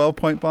only a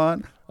 12-point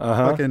font?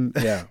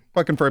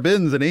 Fucking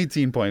Forbidden's an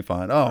 18-point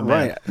font. Oh, man.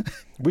 Right.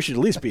 We should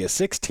at least be a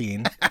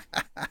 16.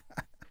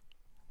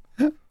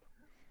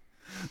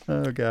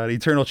 Oh, God.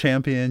 Eternal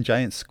Champion,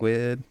 Giant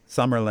Squid,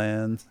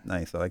 Summerlands.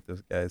 Nice. I like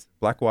those guys.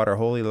 Blackwater,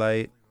 Holy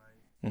Light,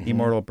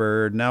 Immortal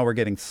Bird. Now we're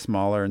getting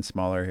smaller and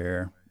smaller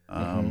here.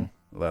 A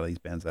lot of these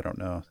bands I don't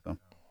know. So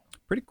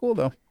pretty cool,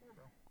 though.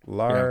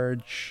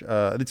 Large.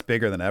 It's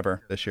bigger than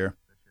ever this year.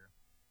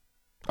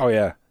 Oh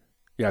yeah,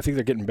 yeah. I think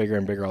they're getting bigger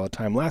and bigger all the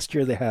time. Last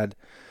year they had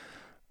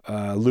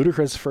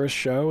Ludacris' first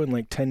show in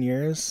like 10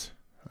 years.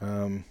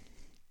 I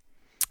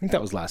think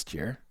that was last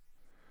year.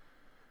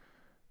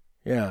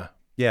 Yeah.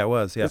 Yeah, it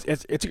was. Yeah.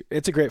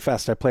 It's a great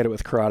fest. I played it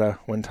with Karada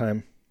one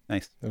time.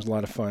 Nice. It was a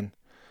lot of fun.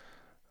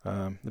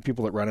 The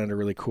people that run it are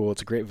really cool.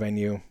 It's a great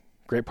venue.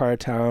 Great part of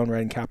town,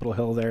 right in Capitol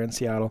Hill there in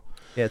Seattle.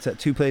 Yeah, it's at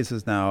two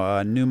places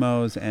now,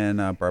 Numos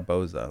and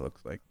Barboza,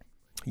 looks like.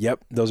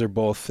 Yep, those are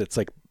both. It's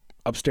like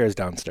upstairs,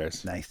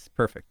 downstairs. Nice.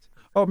 Perfect.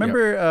 Oh,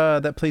 remember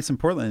that place in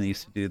Portland that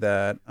used to do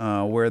that,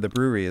 where the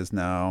brewery is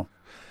now?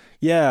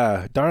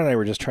 Yeah, Don and I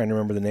were just trying to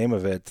remember the name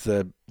of it.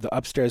 The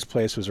upstairs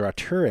place was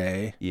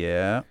Rature.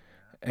 Yeah.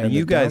 And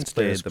you guys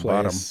played downstairs the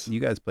place, bottom. You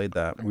guys played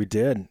that. We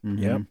did. Mm-hmm.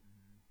 Yep.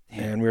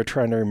 And we were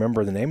trying to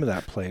remember the name of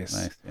that place.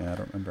 Nice. Yeah, I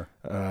don't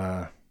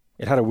remember.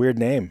 It had a weird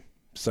name,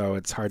 so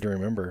it's hard to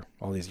remember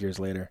all these years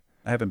later.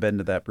 I haven't been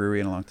to that brewery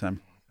in a long time.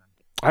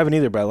 I haven't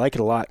either, but I like it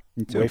a lot.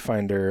 Me too.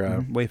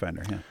 Wayfinder.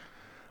 Wayfinder, yeah.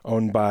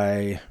 Owned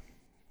by,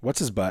 what's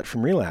his butt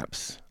from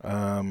Relapse?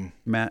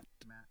 Matt.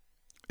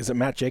 Is it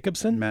Matt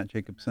Jacobson? Matt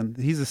Jacobson.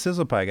 He's a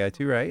Sizzle Pie guy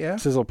too, right? Yeah.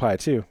 Sizzle Pie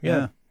too.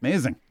 Yeah.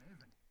 Amazing.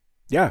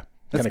 Yeah.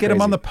 Let's get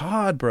him on the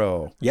pod,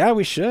 bro. Yeah,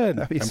 we should.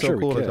 That'd be I'm so sure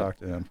cool to talk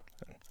to him.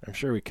 I'm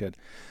sure we could.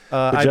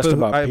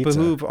 I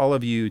behoove all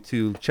of you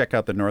to check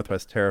out the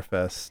Northwest Terra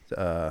Fest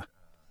a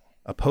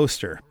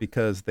poster,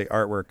 because the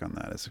artwork on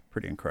that is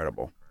pretty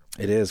incredible.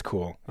 It is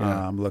cool.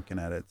 Yeah. I'm looking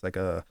at it. It's like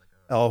a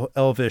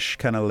elvish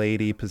kind of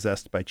lady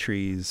possessed by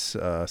trees,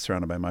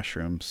 surrounded by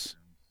mushrooms.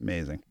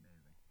 Amazing.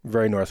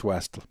 Very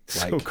Northwest.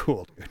 So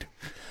cool, dude.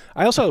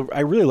 I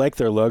really like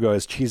their logo,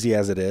 as cheesy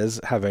as it is,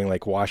 having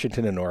like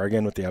Washington and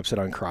Oregon with the upside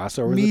down cross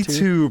over Me the two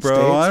too,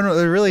 bro. states.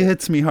 It really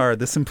hits me hard.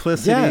 The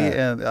simplicity,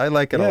 and I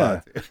like it a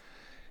lot.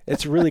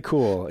 It's really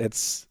cool.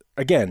 It's,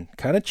 again,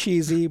 kind of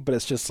cheesy, but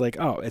it's just like,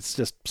 oh, it's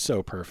just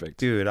so perfect.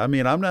 Dude, I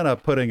mean, I'm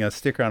not putting a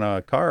sticker on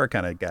a car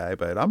kind of guy,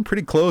 but I'm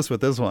pretty close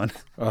with this one.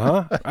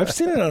 I've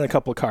seen it on a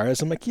couple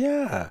cars. I'm like,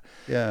 yeah.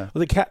 Yeah.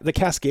 Well, the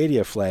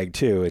Cascadia flag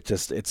too.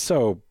 It's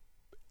so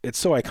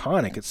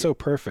iconic. It's so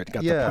perfect.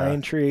 Got the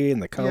pine tree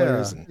and the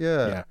colors.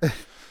 Yeah.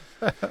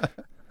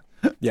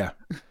 Yeah.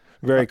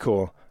 Very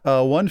cool.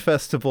 One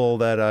festival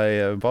that I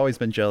have always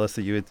been jealous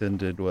that you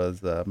attended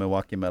was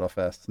Milwaukee Metal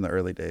Fest in the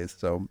early days.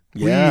 So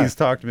please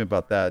talk to me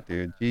about that,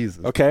 dude.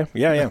 Jesus. Okay.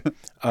 Yeah.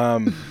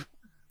 God,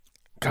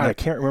 I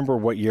can't remember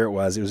what year it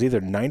was. It was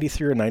either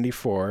 93 or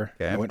 94.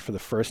 Okay. I went for the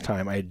first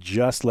time. I had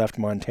just left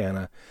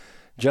Montana,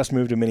 just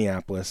moved to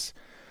Minneapolis,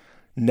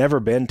 never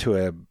been to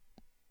a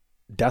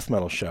death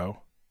metal show,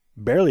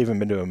 barely even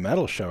been to a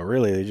metal show,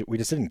 really. We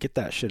just didn't get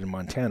that shit in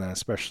Montana,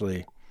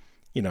 especially,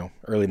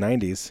 early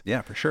 90s.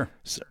 Yeah, for sure.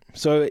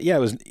 So it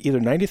was either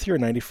 93 or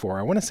 94.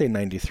 I want to say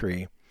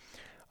 93.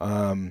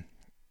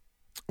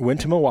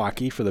 Went to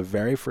Milwaukee for the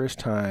very first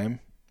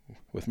time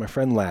with my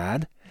friend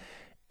Ladd,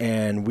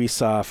 and we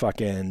saw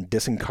fucking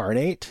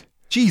Disincarnate.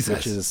 Jesus.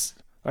 Which is,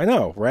 I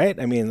know, right?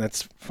 I mean,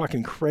 that's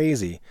fucking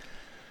crazy.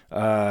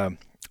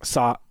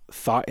 Saw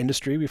Thought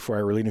Industry before I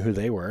really knew who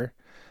they were.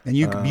 And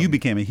you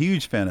became a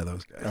huge fan of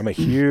those guys. I'm a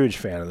huge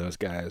fan of those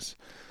guys.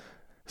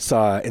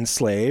 Saw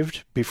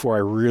Enslaved before I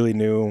really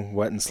knew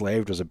what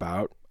Enslaved was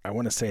about. I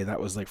want to say that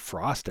was like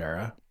Frost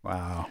era.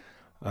 Wow.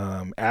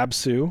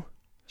 Absu.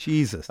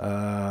 Jesus.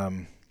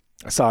 I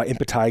saw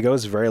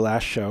Impetigo's very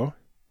last show.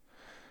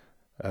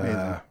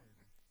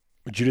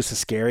 Judas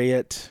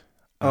Iscariot.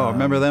 Oh,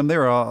 remember them? They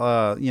were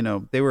all,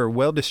 they were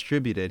well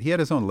distributed. He had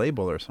his own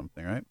label or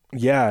something, right?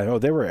 Yeah. No,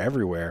 they were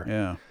everywhere.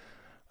 Yeah.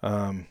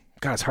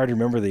 God, it's hard to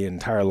remember the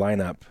entire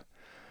lineup.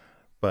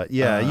 But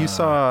yeah, you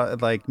saw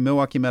like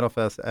Milwaukee Metal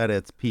Fest at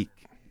its peak.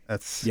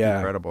 That's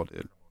incredible,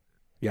 dude.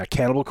 Yeah,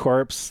 Cannibal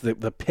Corpse.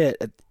 The pit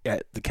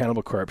at the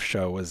Cannibal Corpse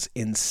show was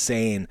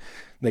insane.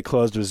 They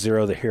closed with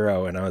Zero the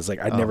Hero, and I was like,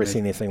 I'd never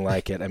seen anything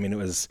like it. I mean, it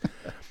was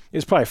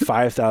probably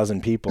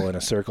 5,000 people in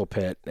a circle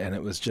pit, and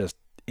it was just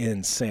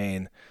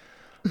insane.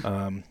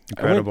 Incredible.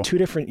 I went 2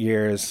 different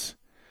years.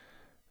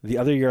 The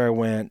other year I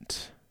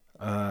went,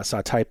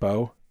 saw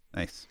Typo.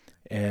 Nice.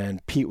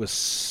 And Pete was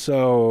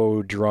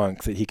so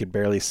drunk that he could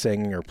barely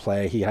sing or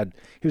play. He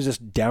was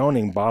just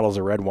downing bottles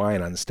of red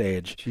wine on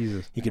stage.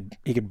 Jesus. He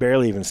could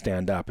barely even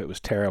stand up. It was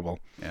terrible.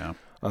 Yeah.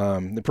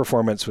 The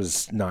performance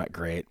was not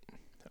great.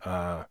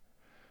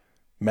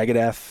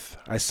 Megadeth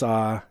I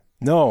saw.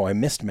 No, I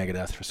missed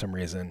Megadeth for some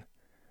reason.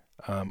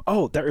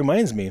 That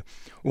reminds me.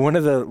 One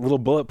of the little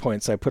bullet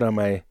points I put on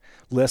my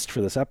list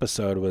for this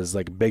episode was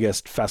like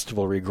biggest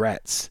festival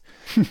regrets.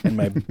 And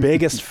my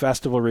biggest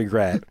festival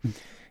regret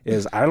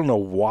is I don't know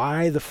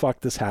why the fuck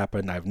this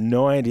happened. I have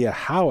no idea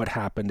how it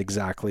happened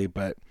exactly,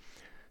 but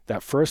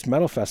that first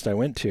Metal Fest I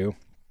went to,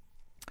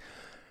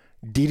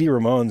 Didi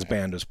Ramone's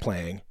band was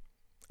playing,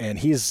 and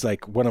he's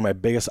like one of my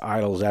biggest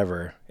idols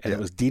ever. And it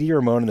was Didi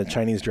Ramone and the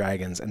Chinese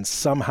Dragons, and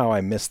somehow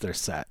I missed their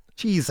set.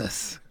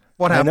 Jesus.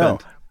 What happened? I know.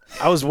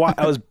 I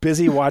was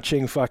busy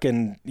watching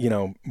fucking,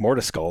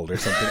 Mortiscald or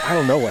something. I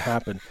don't know what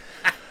happened.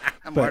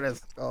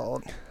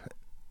 Mortiscald.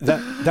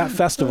 That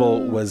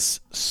festival was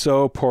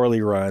so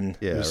poorly run.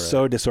 It was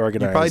so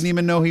disorganized. You probably didn't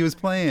even know he was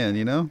playing,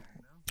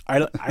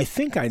 I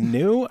think I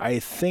knew. I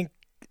think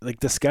like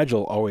the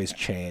schedule always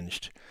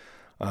changed,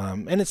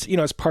 and it's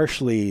it's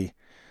partially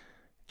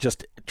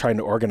just trying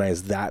to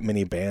organize that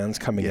many bands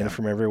coming in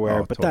from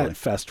everywhere. But totally. That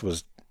fest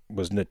was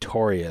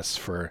notorious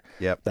for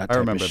that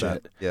type of shit.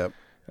 That. Yep.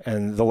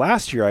 And the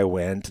last year I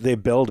went, they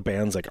billed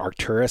bands like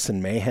Arcturus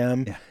and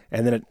Mayhem,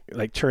 and then it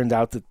like turned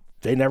out that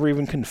they never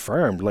even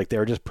confirmed. Like they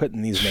were just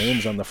putting these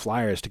names on the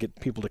flyers to get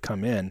people to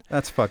come in.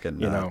 That's fucking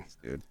nuts,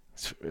 dude.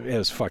 It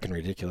was fucking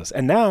ridiculous.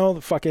 And now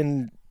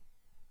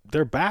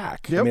they're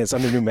back. Yep. I mean, it's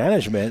under new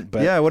management,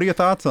 but what are your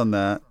thoughts on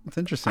that? It's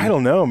interesting. I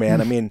don't know, man.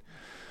 I mean,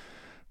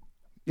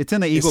 it's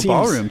in the Eagle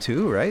Ballroom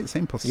too, right?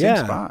 Same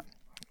spot.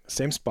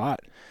 Same spot.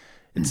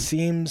 It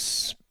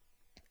seems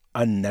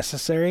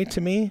unnecessary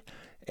to me,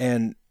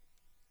 and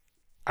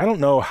I don't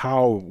know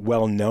how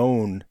well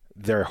known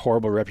their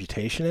horrible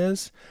reputation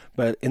is,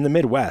 but in the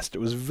Midwest, it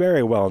was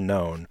very well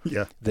known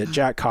that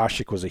Jack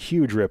Koshik was a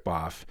huge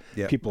ripoff.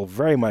 Yeah. People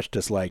very much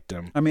disliked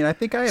him. I mean, I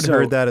think I had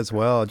heard that as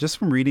well, just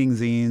from reading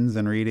zines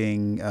and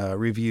reading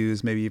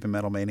reviews, maybe even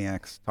Metal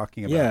Maniacs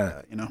talking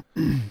about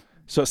that,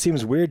 So it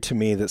seems weird to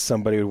me that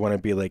somebody would want to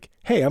be like,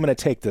 hey, I'm going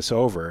to take this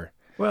over.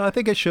 Well, I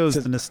think it shows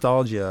the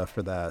nostalgia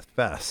for that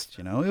fest.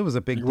 It was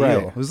a big deal.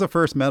 Right. It was the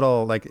first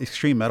metal, like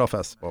extreme metal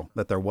festival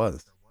that there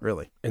was,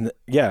 really. And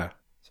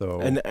So,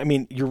 and I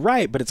mean, you're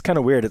right, but it's kind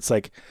of weird. It's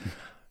like,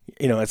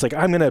 it's like,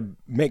 I'm going to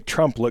make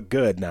Trump look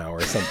good now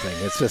or something.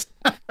 It's just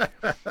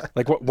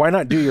like, why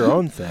not do your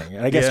own thing?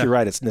 And I guess you're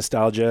right. It's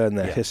nostalgia and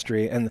the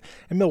history. And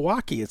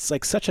Milwaukee, it's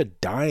like such a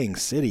dying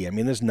city. I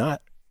mean, there's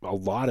not a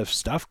lot of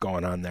stuff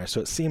going on there. So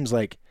it seems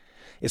like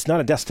it's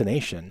not a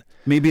destination.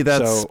 Maybe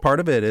that's part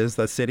of it, is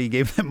the city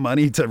gave them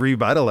money to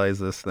revitalize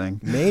this thing.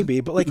 Maybe,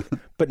 but like,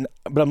 but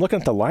I'm looking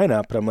at the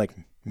lineup and I'm like,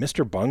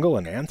 Mr. Bungle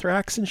and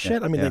Anthrax and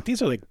shit. I mean, like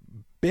these are like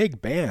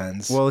big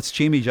bands. Well, it's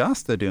Chimi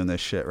Jasta doing this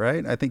shit,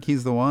 right? I think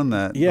he's the one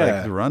that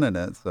is running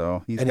it.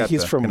 So he's got the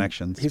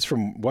connections. He's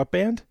from what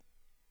band?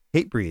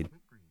 Hatebreed.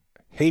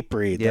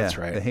 Hatebreed, that's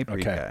right. The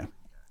Hatebreed guy.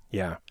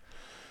 Yeah.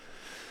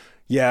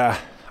 Yeah.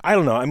 I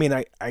don't know. I mean,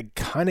 I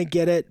kind of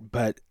get it,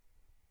 but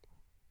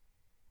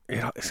it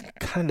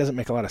kind of doesn't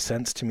make a lot of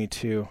sense to me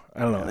too.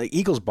 I don't know. Like,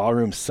 Eagles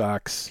Ballroom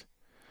sucks.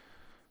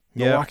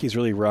 Milwaukee's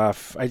really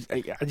rough. I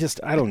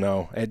don't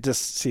know. It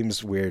just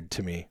seems weird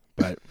to me,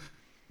 but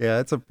yeah,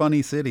 it's a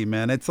funny city,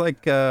 man. It's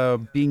like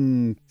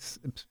being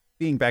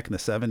back in the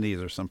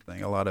 70s or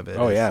something. A lot of it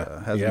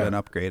hasn't been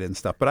upgraded and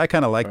stuff. But I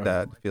kind of like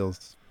that. It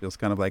feels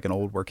kind of like an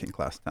old working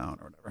class town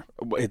or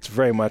whatever. It's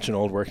very much an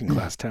old working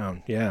class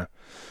town. Yeah.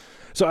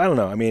 So I don't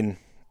know. I mean,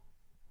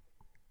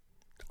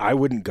 I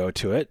wouldn't go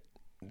to it,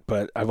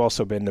 but I've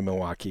also been to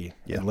Milwaukee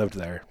and lived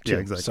there too. Yeah,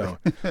 exactly.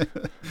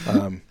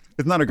 So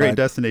it's not a great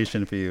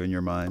destination for you in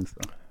your mind. So.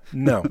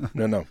 No.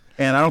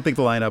 And I don't think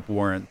the lineup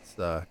warrants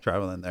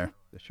traveling there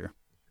this year.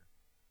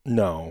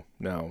 No.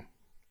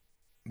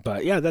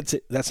 But yeah,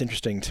 that's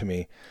interesting to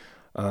me.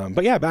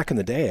 But yeah, back in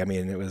the day, I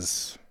mean, it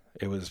was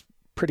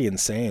pretty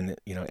insane.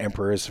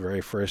 Emperor's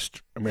very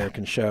first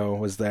American show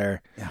was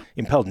there. Yeah.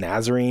 Impelled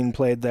Nazarene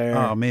played there.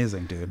 Oh,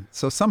 amazing, dude.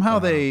 So somehow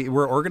they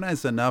were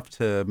organized enough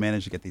to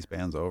manage to get these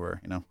bands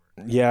over,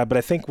 Yeah, but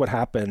I think what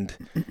happened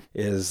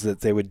is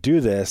that they would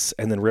do this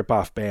and then rip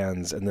off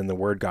bands, and then the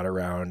word got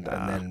around,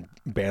 and then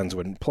bands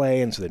wouldn't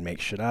play, and so they'd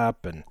make shit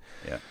up. And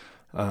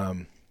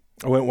I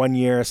went one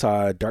year,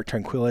 saw Dark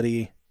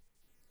Tranquillity.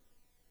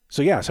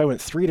 So I went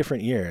 3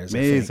 different years.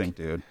 Amazing,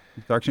 dude.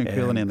 Dark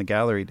Tranquillity in the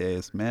gallery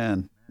days,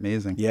 man,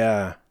 amazing.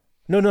 Yeah.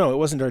 No, it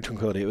wasn't Dark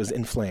Tranquillity. It was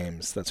In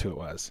Flames. That's who it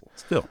was.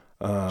 Still.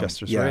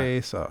 Jester's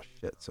Race. Oh,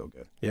 shit, so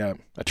good. Yeah.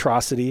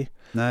 Atrocity.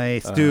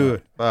 Nice,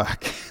 dude.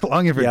 Fuck.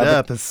 Longing for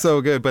Death is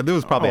so good, but it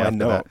was probably after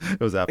that. It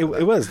was after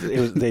that. It was.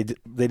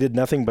 They did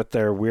nothing but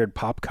their weird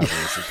pop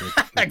covers.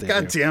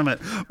 God damn it.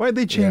 Why'd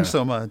they change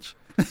so much?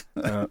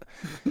 That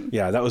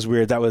was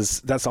weird.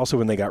 That's also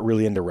when they got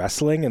really into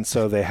wrestling, and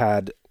so they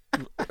had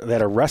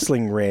a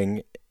wrestling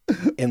ring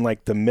in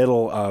like the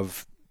middle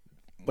of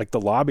like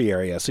the lobby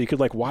area, so you could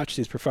like watch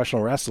these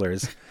professional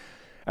wrestlers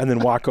and then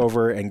walk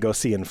over and go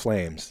see In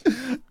Flames.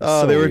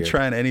 Oh, so they were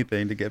trying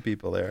anything to get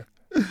people there.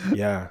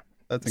 Yeah.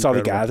 That's saw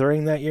The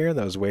Gathering that year.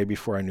 That was way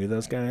before I knew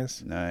those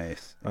guys.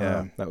 Nice.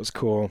 Yeah. That was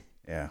cool.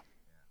 Yeah.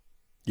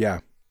 Yeah.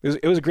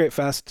 It was a great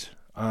fest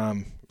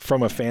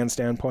from a fan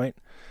standpoint.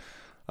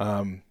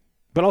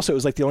 But also it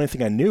was like the only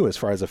thing I knew as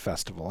far as a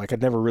festival. Like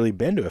I'd never really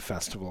been to a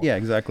festival. Yeah,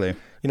 exactly.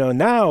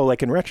 Now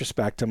like in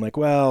retrospect, I'm like,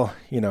 well,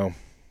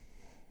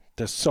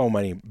 there's so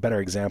many better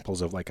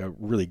examples of like a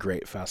really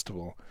great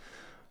festival.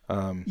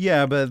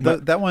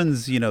 But that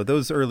one's,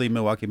 those early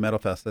Milwaukee Metal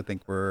Fest, I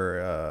think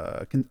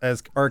were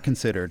are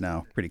considered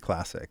now pretty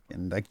classic.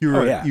 And like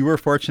you were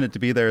fortunate to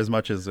be there as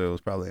much as it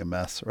was probably a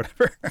mess or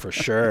whatever. For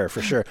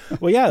sure.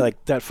 Well, yeah,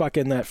 like that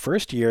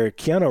first year,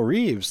 Keanu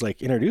Reeves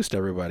like introduced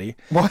everybody.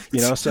 What?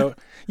 So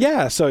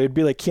it'd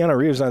be like Keanu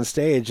Reeves on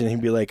stage, and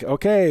he'd be like,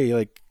 okay,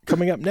 like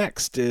coming up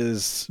next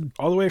is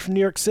all the way from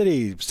New York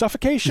City,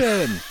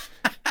 Suffocation.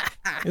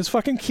 It was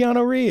fucking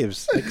Keanu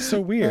Reeves. Like,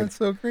 so weird. That's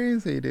so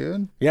crazy,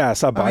 dude. Yeah, I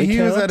saw body He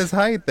count. was at his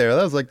height there.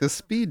 That was like the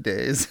Speed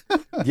days.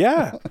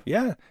 Yeah.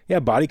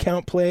 Body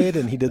count played,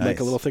 and he did like Nice.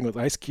 a little thing with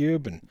Ice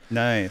Cube, and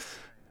Nice.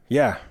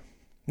 yeah,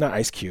 not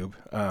Ice Cube,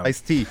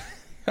 Ice-T.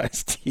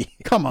 Ice T.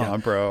 Come on,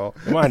 bro.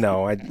 Well, I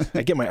know. I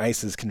get my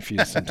ices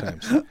confused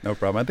sometimes. No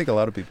problem. I think a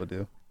lot of people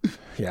do.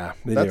 Yeah,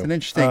 they That's do. an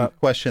interesting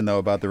question, though,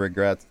 about the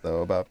regrets,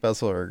 though, about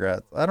festival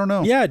regrets. I don't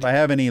know. Yeah. If I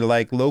have any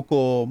like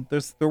local.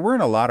 There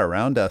weren't a lot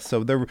around us,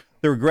 so the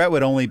regret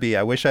would only be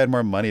I wish I had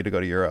more money to go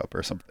to Europe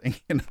or something.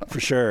 You know. For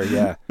sure.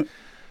 Yeah.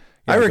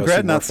 I go see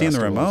regret more not seeing the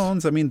festivals.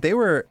 Ramones. I mean, they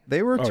were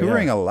Oh,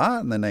 touring yeah. a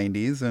lot in the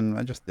 '90s, and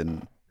I just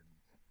didn't.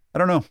 I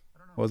don't know.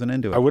 I wasn't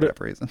into it I would for have.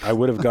 that reason. I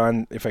would have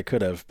gone if I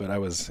could have, but I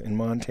was in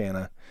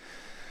Montana.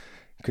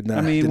 Could not.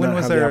 I mean, did when not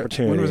was have the their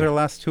opportunity. when was their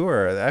last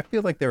tour? I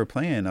feel like they were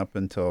playing up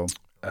until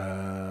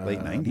late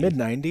 90s? Mid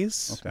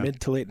 90s, Okay.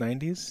 mid to late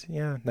 90s.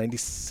 Yeah,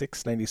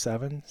 96,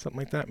 97, something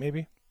like that,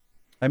 maybe.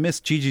 I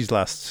missed Gigi's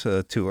last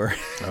tour.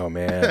 Oh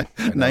man,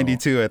 I know.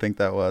 92, I think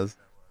that was.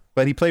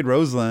 But he played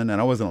Roseland,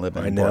 and I wasn't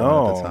living in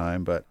Portland at the know.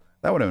 time, but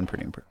that would have been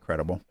pretty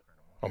incredible.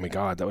 Oh my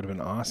God, that would have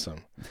been awesome.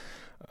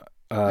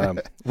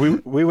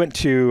 We went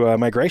to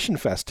Migration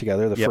Fest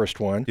together, the Yep. first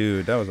one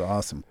Dude, that was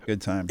awesome. Good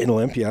time. in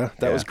Olympia.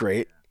 That Yeah. was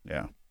great.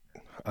 Yeah.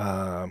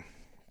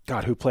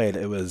 God, who played?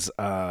 It was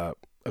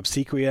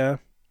Obsequia.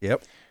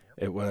 Yep.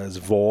 It was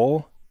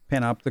Vol,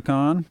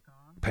 Panopticon.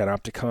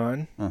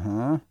 Panopticon,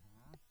 Uh-huh.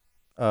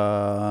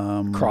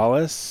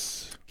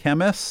 Krallis,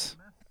 Chemist.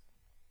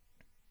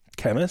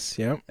 Chemis.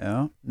 Yeah,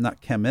 Yeah.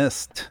 Not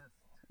Chemist.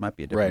 Might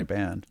be a different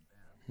band.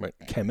 right.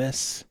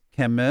 Chemis.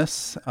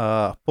 Chemist.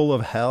 Full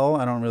of Hell.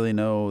 I don't really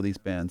know these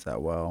bands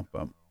that well,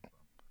 but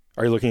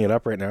Are you looking it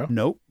up right now?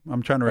 nope.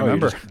 I'm trying to Oh, you're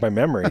remember. just by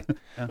memory.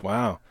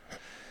 Wow.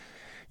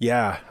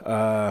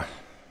 Yeah.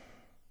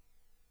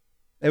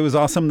 It was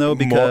awesome though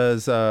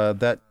because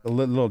that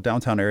little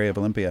downtown area of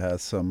Olympia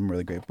has some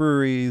really great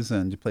breweries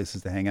and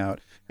places to hang out.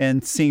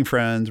 And seeing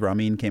friends,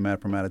 Ramin came out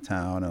from out of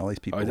town, and all these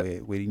people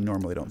we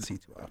normally don't see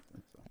too often. So.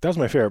 That was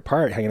my favorite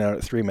part, hanging out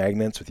at Three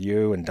Magnets with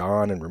you and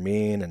Don and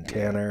Ramin and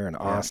Tanner and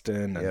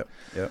Austin and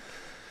Yep.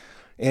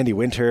 Andy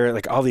Winter.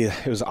 Like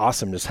it was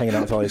awesome just hanging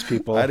out with all these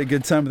people. I had a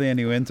good time with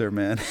Andy Winter,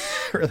 man.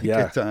 Really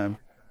good time.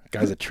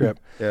 Guy's a trip.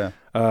 Yeah.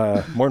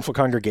 Mournful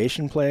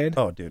Congregation played.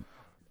 Oh, dude.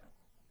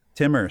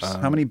 Timbers.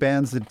 How many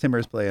bands did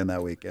Timbers play in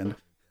that weekend?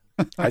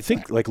 I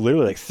think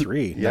literally like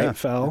 3. Yeah.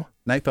 Nightfell.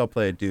 Nightfell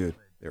played, dude.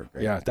 They were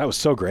great. Yeah, that was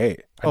so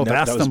great. Oh,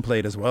 that was- Vastum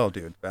played as well,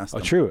 dude. Vastum. Oh,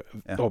 true.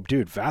 Yeah. Oh,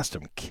 dude,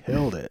 Vastum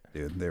killed it.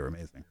 Dude, they were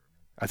amazing.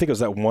 I think it was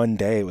that one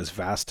day. It was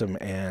Vastum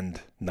and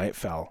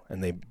Nightfell,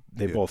 and they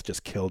Dude. both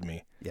just killed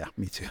me. Yeah,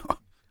 me too.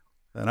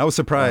 And I was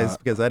surprised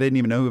because I didn't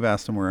even know who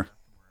Vastum were.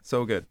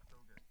 So good.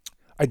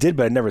 I did,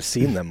 but I'd never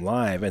seen them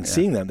live. And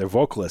seeing them, their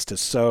vocalist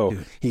is so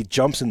he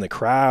jumps in the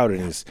crowd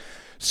and he's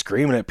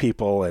screaming at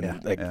people,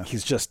 and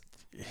he's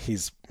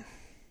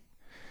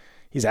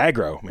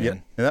aggro, man. Yeah,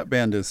 that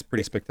band is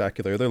pretty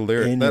spectacular.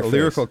 Their In that your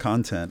lyrical face.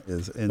 content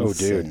is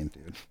insane,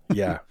 dude.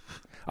 Yeah.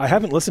 I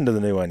haven't listened to the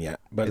new one yet,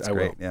 but It's I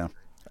great. will. Yeah,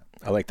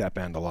 I like that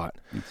band a lot.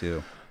 me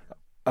too.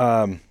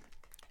 I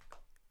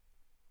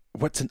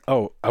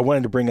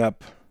wanted to bring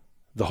up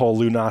the whole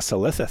Lunasa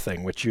Litha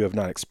thing, which you have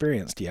not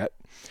experienced yet.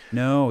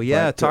 No,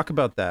 yeah, But, talk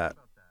about that.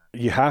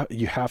 You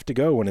have to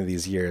go one of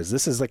these years.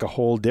 This is like a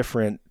whole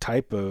different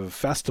type of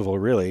festival,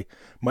 really.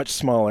 Much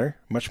smaller,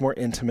 much more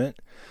intimate.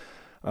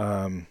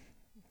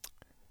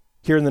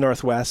 Here in the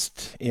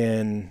Northwest,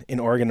 in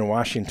Oregon and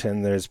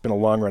Washington, there's been a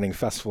long-running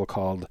festival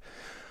called,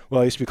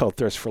 it used to be called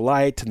Thirst for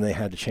Light, and they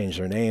had to change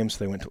their name, so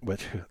they went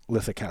with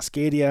Litha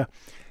Cascadia,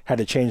 had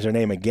to change their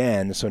name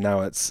again, so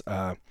now it's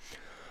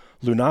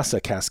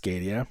Lunasa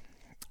Cascadia,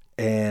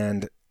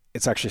 and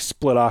it's actually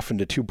split off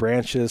into 2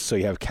 branches. So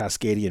you have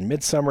Cascadian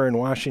Midsummer in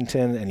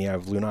Washington, and you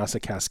have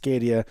Lunasa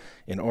Cascadia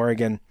in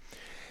Oregon.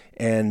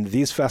 And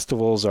these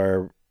festivals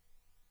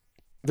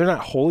they're not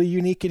wholly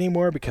unique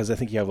anymore, because I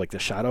think you have like the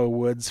Shadow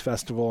Woods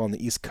Festival on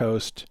the East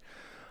Coast.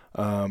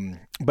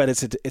 But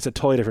it's a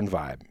totally different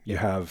vibe. You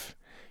have,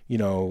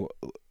 you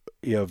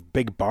have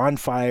big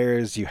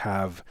bonfires, you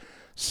have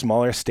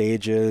smaller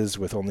stages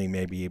with only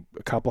maybe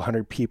a couple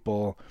hundred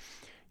people.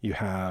 You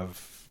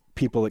have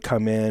people that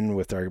come in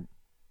with their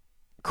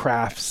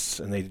crafts,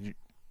 and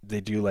they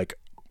do like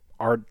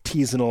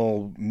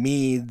artisanal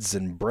meads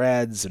and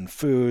breads and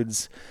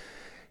foods.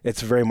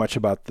 It's very much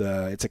about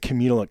it's a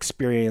communal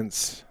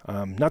experience.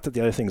 Not that the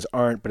other things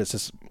aren't, but it's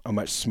just a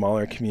much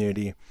smaller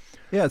community.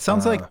 Yeah, it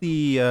sounds like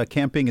the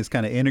camping is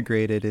kind of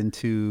integrated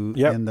into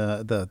in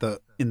the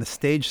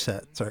stage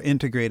sets are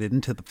integrated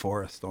into the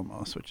forest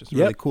almost, which is a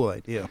really cool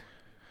idea.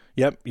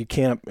 Yep, you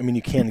can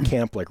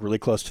camp like really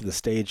close to the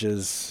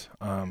stages.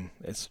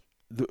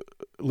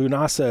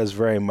 Lunasa is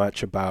very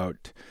much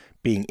about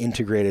being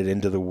integrated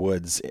into the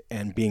woods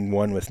and being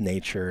one with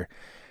nature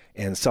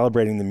and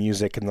celebrating the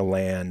music and the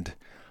land,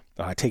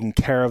 taking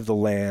care of the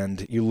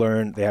land.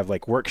 They have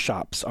like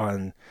workshops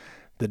on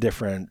the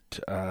different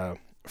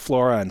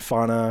flora and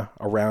fauna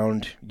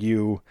around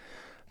you.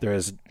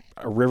 There's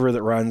a river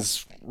that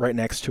runs right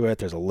next to it.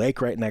 There's a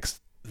lake right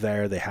next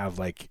there. They have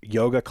like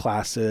yoga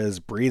classes,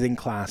 breathing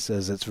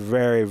classes. It's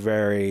very,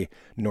 very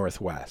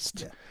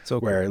Northwest. Yeah. So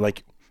where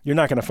like you're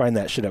not going to find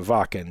that shit at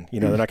Wacken. You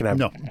know, they're not going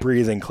to have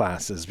breathing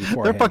classes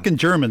before. They're fucking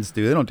Germans,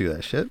 dude. They don't do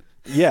that shit.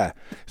 Yeah.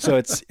 So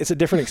it's a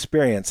different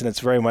experience, and it's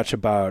very much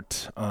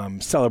about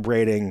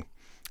celebrating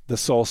the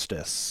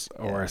solstice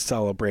or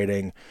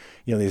celebrating,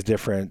 you know, these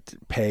different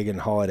pagan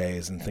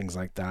holidays and things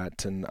like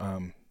that. And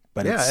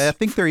but yeah, I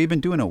think they're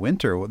even doing a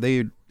winter.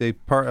 They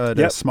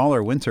a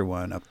smaller winter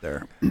one up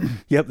there.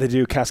 Yep, they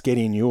do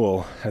Cascadian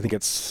Yule. I think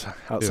it's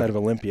outside of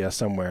Olympia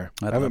somewhere.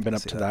 I haven't been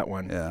up to that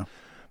one. Yeah.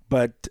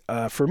 But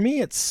for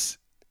me,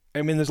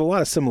 I mean, there's a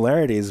lot of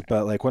similarities,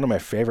 but like one of my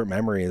favorite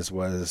memories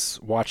was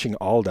watching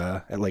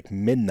Alda at like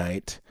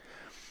midnight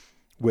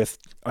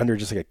under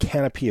just like a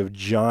canopy of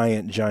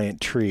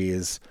giant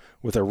trees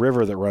with a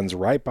river that runs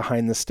right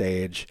behind the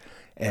stage,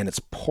 and it's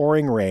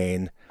pouring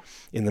rain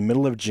in the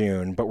middle of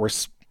June, but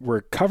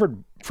we're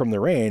covered from the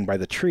rain by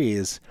the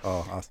trees.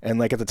 Oh, awesome. And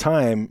like at the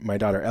time, my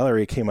daughter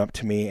Ellery came up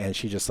to me and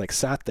she just like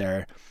sat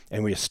there,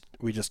 and we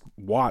just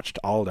watched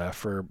Alda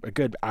for a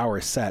good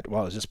hour set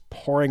while it was just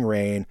pouring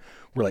rain.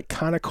 We're like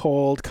kind of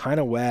cold, kind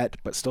of wet,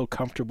 but still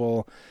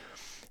comfortable.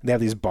 And they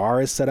have these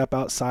bars set up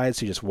outside,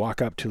 so you just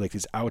walk up to like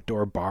these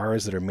outdoor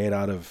bars that are made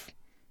out of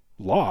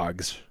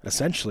logs,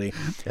 essentially,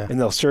 and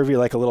they'll serve you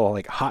like a little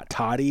like hot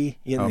toddy.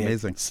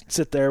 Amazing.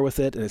 Sit there with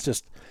it, and it's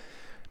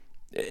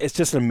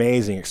just an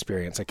amazing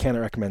experience. I can't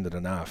recommend it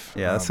enough.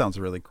 Yeah, that sounds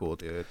really cool,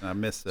 dude. I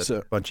missed it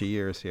a bunch of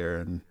years here,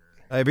 and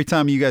every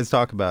time you guys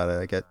talk about it,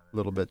 I get a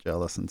little bit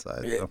jealous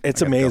inside. So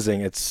it's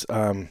amazing. It's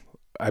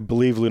I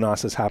believe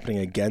Lunasa is happening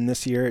again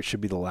this year. It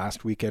should be the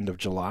last weekend of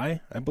July,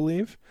 I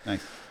believe.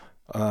 Nice.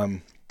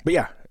 But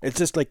yeah, it's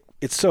just like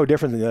it's so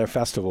different than the other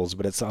festivals,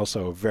 but it's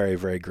also very,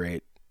 very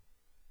great.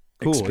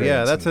 Cool.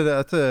 Yeah, that's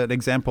an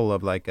example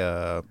of like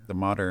the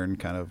modern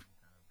kind of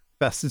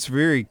fest. It's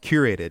very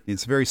curated.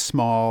 It's very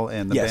small,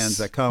 and the bands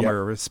that come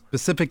are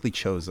specifically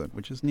chosen,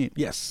 which is neat.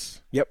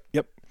 Yes. Yep.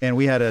 And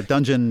we had a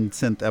Dungeon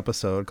Synth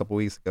episode a couple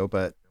weeks ago,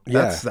 but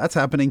that's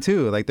happening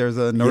too. Like there's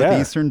a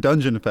Northeastern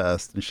Dungeon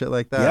Fest and shit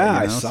like that. Yeah,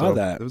 I saw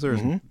that. Those are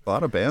a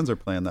lot of bands are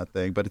playing that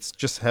thing, but it's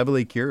just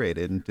heavily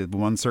curated into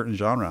one certain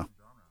genre.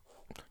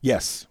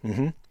 Yes.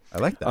 Mm-hmm. I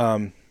like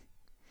that.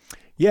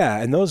 Yeah,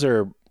 and those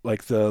are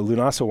like the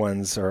Lunasa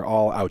ones are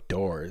all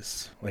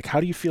outdoors. Like, how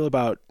do you feel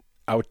about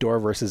outdoor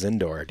versus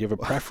indoor? Do you have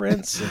a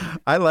preference?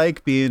 I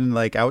like being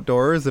like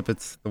outdoors if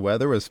it's the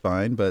weather was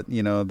fine, but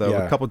you know,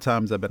 a couple of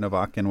times I've been to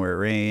Wacken where it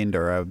rained,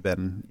 or I've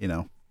been, you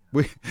know,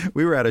 we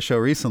were at a show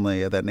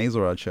recently at that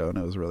Nasal Rod show, and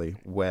it was really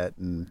wet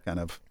and kind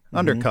of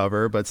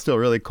undercover, but still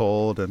really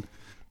cold. And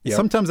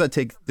sometimes that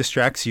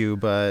distracts you,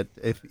 but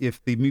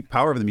if the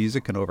power of the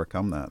music can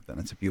overcome that, then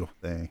it's a beautiful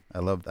thing. I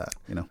love that,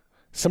 you know.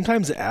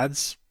 Sometimes it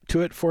adds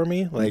to it for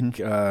me. Like,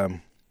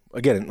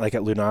 again, like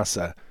at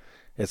Lunasa,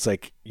 it's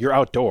like you're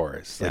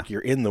outdoors, like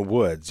you're in the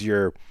woods.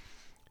 I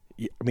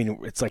mean,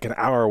 it's like an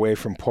hour away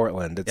from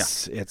Portland.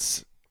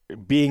 It's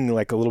being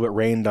like a little bit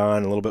rained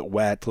on, a little bit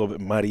wet, a little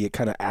bit muddy. It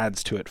kind of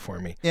adds to it for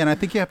me. Yeah, and I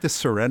think you have to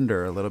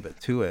surrender a little bit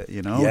to it,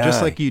 you know,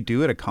 just like you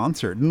do at a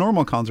concert,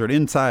 normal concert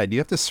inside. You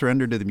have to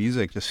surrender to the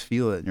music, just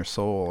feel it in your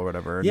soul or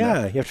whatever. And you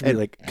have to be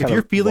like. If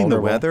you're feeling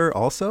vulnerable. The weather,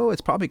 also,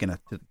 it's probably gonna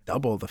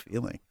double the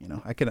feeling. You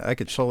know, I could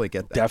totally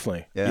get that.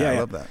 Definitely. Yeah, I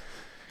love that.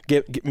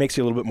 Makes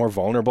you a little bit more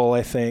vulnerable,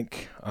 I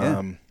think.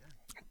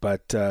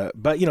 But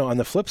you know, on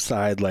the flip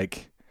side,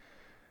 like,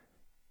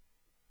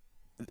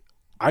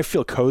 I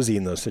feel cozy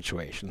in those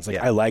situations. Like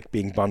I like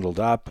being bundled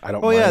up. I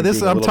don't.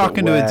 I'm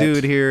talking to a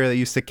dude here that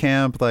used to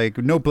camp, like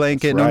no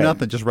blanket, no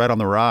nothing, just right on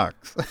the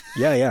rocks.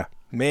 Yeah,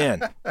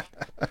 man.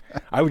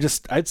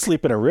 I'd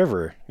sleep in a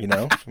river. You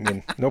know, I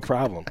mean, no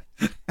problem.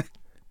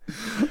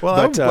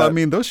 Well, I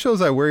mean, those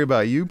shows I worry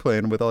about you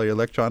playing with all your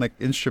electronic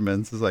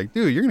instruments is like,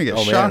 dude, you're gonna get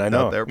shocked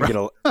out there,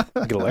 bro. You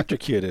get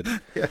electrocuted.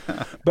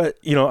 But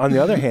you know, on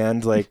the other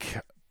hand, like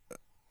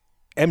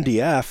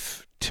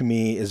MDF to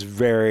me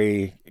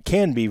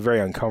can be very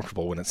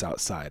uncomfortable when it's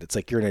outside. It's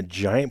like you're in a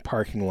giant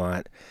parking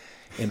lot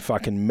in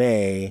fucking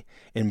May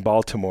in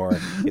Baltimore.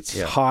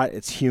 It's hot,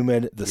 it's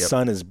humid, the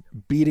sun is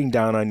beating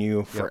down on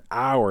you for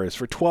hours,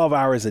 for 12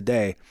 hours a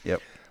day.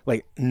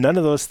 Like none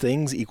of those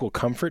things equal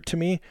comfort to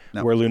me.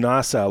 Where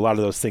Lunasa, a lot of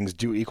those things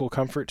do equal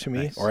comfort to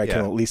me, or I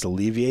can at least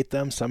alleviate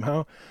them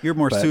somehow. You're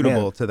more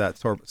suitable to that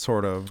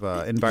sort of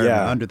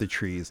environment under the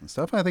trees and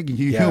stuff. I think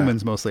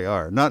humans mostly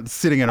are, not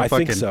sitting in a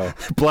fucking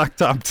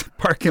blacktopped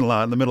parking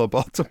lot in the middle of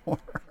Baltimore.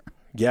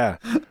 Yeah,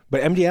 but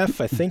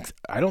MDF,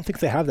 I don't think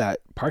they have that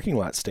parking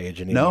lot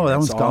stage anymore. No, that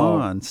one's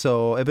gone.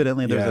 So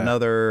evidently there's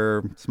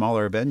another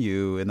smaller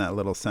venue in that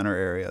little center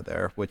area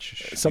there,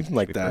 which something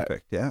like that.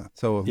 Perfect. Yeah.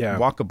 So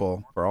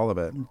walkable for all of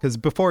it. Because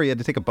before you had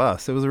to take a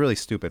bus. It was really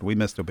stupid. We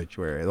missed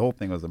Obituary. The whole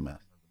thing was a mess.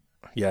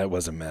 Yeah, it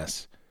was a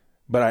mess.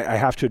 But I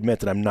have to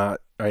admit that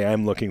I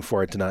am looking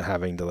forward to not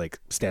having to like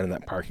stand in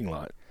that parking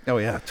lot. Oh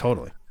yeah,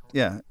 totally.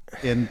 Yeah,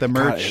 and the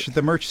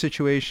merch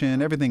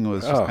situation, everything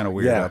was just kind of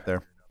weird out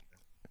there.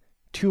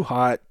 Too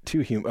hot, too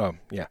humid. Oh,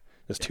 yeah,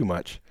 it's too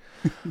much.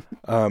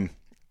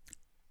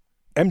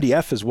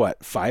 MDF is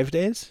what, 5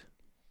 days?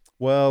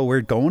 Well,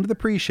 we're going to the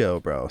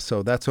pre-show, bro.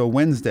 So that's a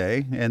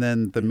Wednesday, and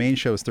then the main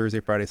show is Thursday,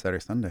 Friday,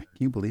 Saturday, Sunday. Can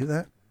you believe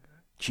that?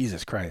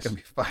 Jesus Christ. It's going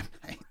to be 5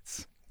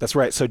 nights. That's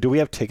right. So do we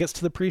have tickets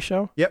to the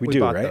pre-show? Yep, we we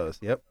do, bought right? those.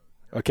 Yep.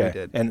 Okay. We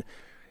did. And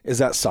is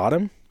that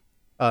Sodom?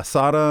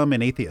 Sodom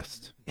and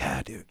Atheist.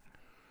 Yeah, dude.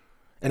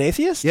 An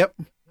Atheist? Yep.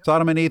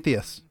 Sodom and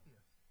Atheist.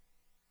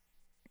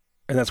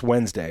 And that's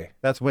Wednesday.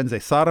 That's Wednesday.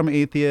 Sodom,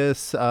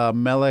 Atheist,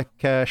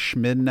 Melekesh,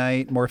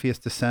 Midnight, Morpheus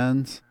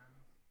Descends.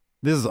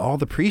 This is all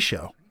the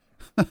pre-show.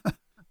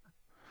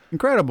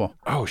 Incredible.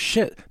 Oh,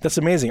 shit. That's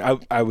amazing.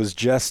 I was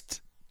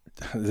just,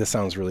 this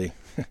sounds really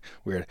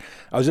weird.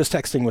 I was just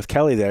texting with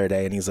Kelly the other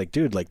day, and he's like,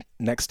 dude, like,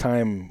 next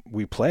time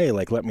we play,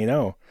 like, let me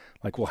know.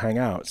 Like, we'll hang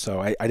out. So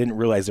I didn't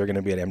realize they're going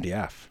to be at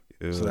MDF.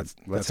 Dude, so let's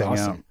that's hang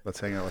awesome. out. Let's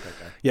hang out with that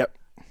guy.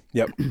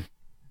 Yep.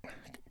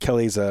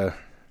 Kelly's a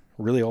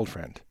really old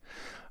friend.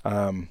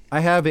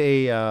 I have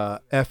a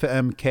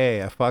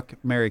FMK, a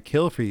Fuck, Marry,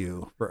 Kill for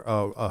you for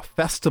a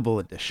festival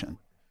edition.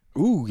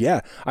 Ooh,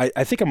 yeah.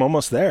 I think I'm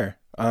almost there.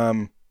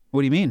 What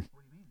do you mean?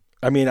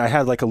 I mean, I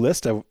had like a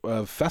list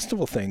of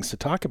festival things to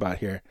talk about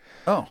here.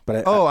 Oh,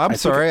 but I'm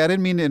sorry. I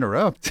didn't mean to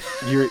interrupt.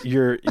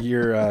 You're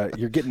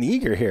getting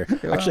eager here.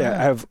 Actually,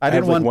 I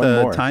didn't want one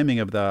the more. timing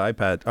of the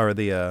iPad or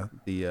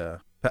the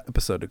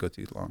episode to go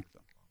too long.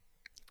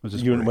 So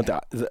you didn't want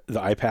the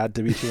iPad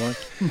to be too long?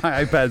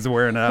 My iPad's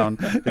wearing out.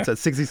 It's at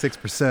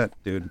 66%,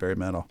 dude. Very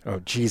metal. Oh,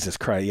 Jesus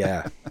Christ.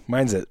 Yeah.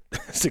 Mine's at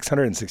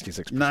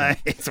 666%.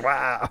 Nice.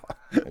 Wow.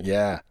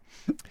 Yeah.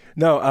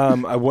 No,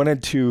 I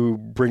wanted to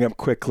bring up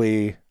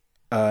quickly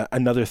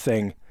another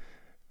thing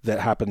that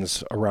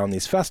happens around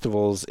these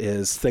festivals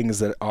is things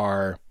that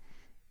are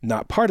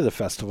not part of the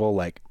festival,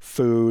 like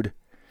food,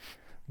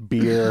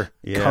 beer,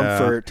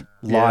 comfort,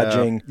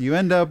 lodging. You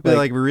end up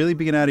like really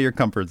being out of your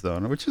comfort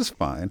zone, which is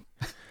fine.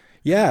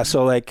 Yeah,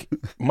 so like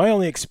my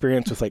only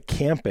experience with like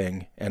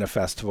camping and a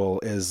festival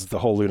is the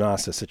whole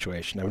Lunasa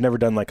situation. I've never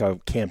done like a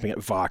camping at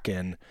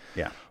Vakken.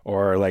 Yeah.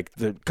 Or like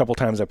the couple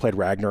times I played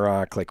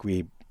Ragnarok, like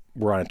we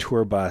were on a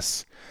tour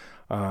bus.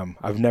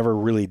 I've never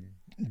really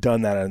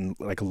done that in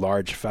like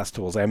large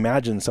festivals. I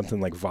imagine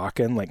something like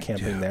Vakken, like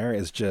camping there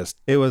is just...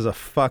 It was a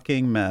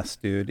fucking mess,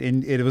 dude.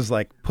 And it was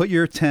like, put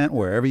your tent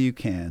wherever you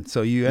can.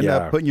 So you end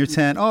up putting your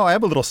tent, I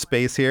have a little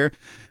space here.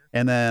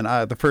 And then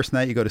the first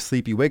night you go to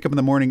sleep, you wake up in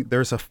the morning,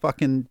 there's a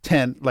fucking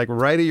tent like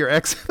right at your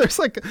exit. There's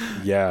like,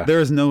 there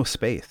is no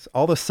space.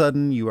 All of a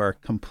sudden you are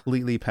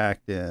completely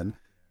packed in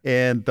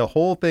and the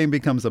whole thing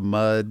becomes a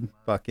mud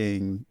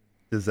fucking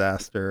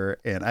disaster.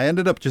 And I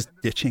ended up just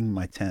ditching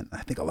my tent.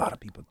 I think a lot of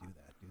people do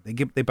that.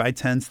 Dude. They buy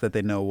tents that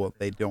they know what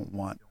they don't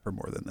want for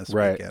more than this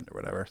weekend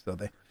or whatever. So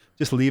they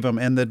just leave them.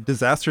 And the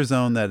disaster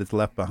zone that is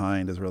left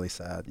behind is really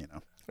sad, you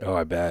know? Oh,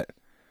 I bet.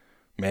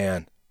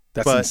 Man.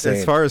 That's but insane.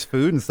 As far as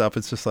food and stuff,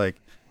 it's just like,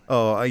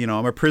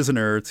 I'm a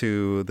prisoner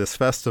to this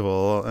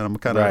festival, and I'm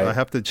kind of I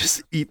have to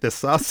just eat this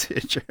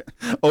sausage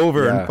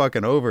over and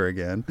fucking over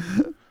again.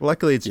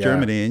 Luckily, it's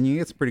Germany, and you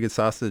get some pretty good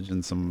sausage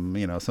and some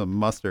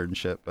mustard and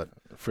shit. But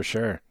for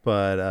sure,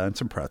 and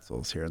some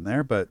pretzels here and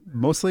there. But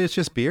mostly, it's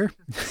just beer.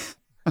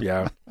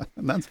 Yeah,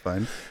 and that's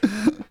fine.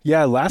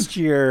 Yeah,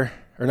 year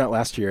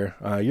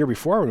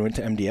before when we went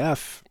to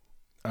MDF,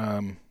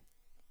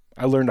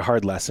 I learned a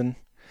hard lesson.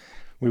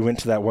 We went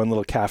to that one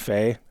little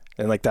cafe,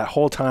 and like that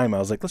whole time I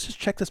was like, let's just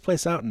check this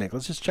place out, Nick.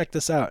 Let's just check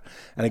this out.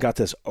 And I got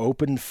this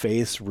open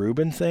face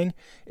Reuben thing.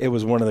 It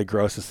was one of the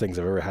grossest things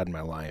I've ever had in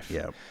my life.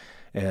 Yeah.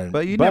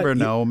 But you never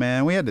know,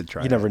 man. We had to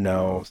try. You never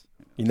know.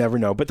 You never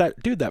know. But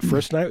that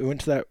first night we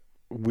went to that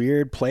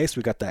weird place.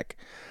 We got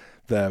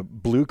the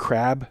blue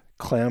crab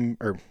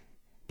chowder.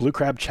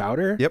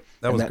 Yep,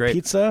 that was great.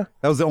 Pizza.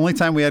 That was the only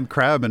time we had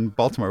crab in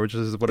Baltimore, which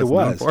is what it's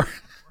known for.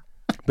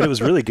 But it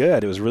was really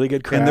good. It was really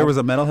good crab. And there was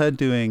a metalhead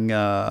doing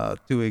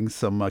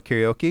some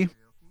karaoke.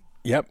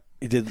 Yep.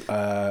 He did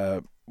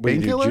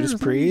Painkiller? Judas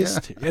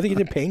Priest. Yeah. I think he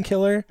did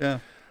Painkiller. Yeah.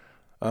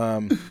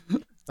 And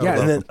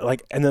then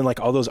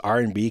all those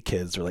R&B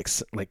kids were like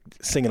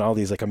singing all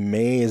these like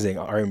amazing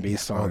R&B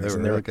songs. They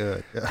were really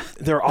good. Yeah.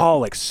 They're all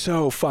like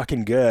so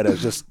fucking good. I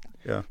was just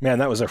man,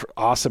 that was an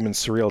awesome and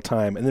surreal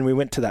time. And then we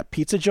went to that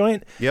pizza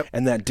joint. Yep.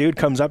 And that dude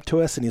comes up to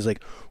us and he's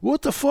like,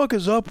 "What the fuck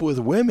is up with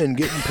women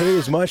getting paid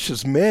as much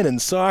as men in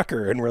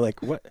soccer?" And we're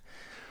like, "What?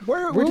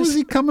 Where was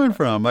he coming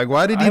from? Like,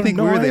 why did he think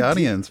we were the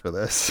audience for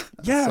this?"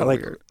 Yeah, so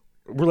like weird.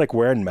 We're like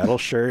wearing metal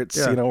shirts.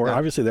 We're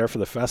obviously there for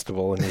the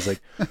festival. And he's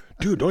like,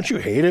 "Dude, don't you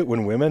hate it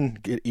when women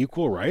get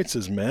equal rights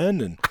as men?"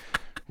 And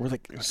we're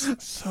like, it was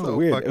so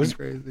weird. It was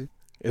crazy.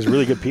 It was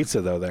really good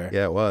pizza though there.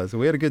 Yeah, it was.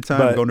 We had a good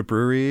time going to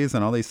breweries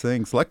and all these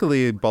things.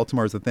 Luckily,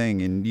 Baltimore's a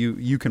thing, and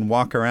you can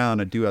walk around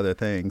and do other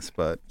things,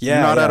 but you're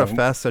not at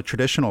a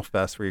traditional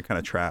fest where you're kind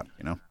of trapped,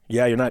 you know?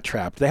 Yeah, you're not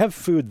trapped. They have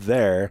food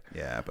there.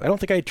 Yeah, but I don't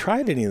think I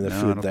tried any of the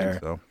food I don't there.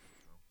 think so.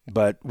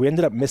 But we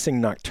ended up missing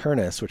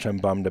Nocturnus, which I'm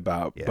bummed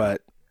about. Yeah.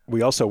 But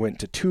we also went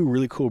to two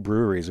really cool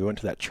breweries. We went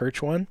to that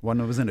church one. One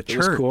that was in a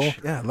church. Was cool.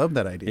 Yeah, I love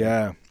that idea.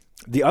 Yeah.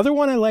 The other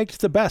one I liked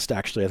the best,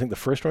 actually. I think the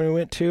first one we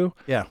went to,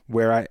 Yeah.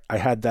 where I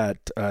had that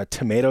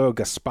tomato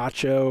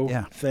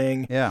gazpacho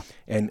thing,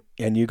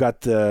 and you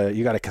got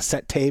a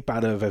cassette tape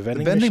out of a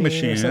vending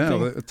machine or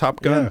something. The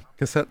Top Gun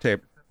cassette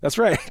tape. That's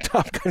right,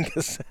 Top Gun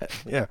cassette.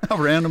 Yeah. How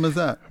random is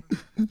that?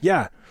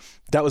 Yeah,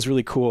 that was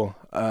really cool.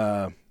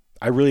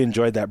 I really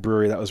enjoyed that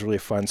brewery. That was really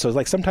fun. So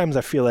like sometimes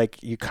I feel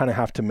like you kind of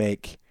have to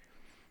make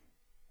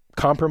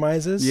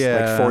compromises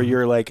like for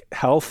your like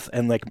health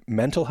and like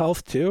mental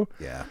health too.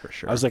 Yeah, for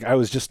sure. I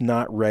was just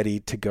not ready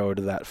to go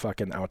to that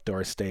fucking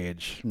outdoor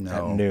stage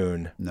at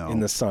noon in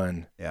the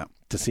sun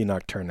to see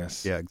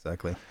Nocturnus. Yeah,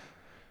 exactly.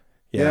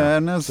 Yeah,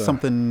 and that's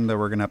something that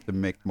we're going to have to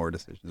make more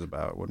decisions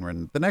about when we're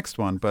in the next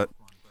one. But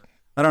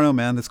I don't know,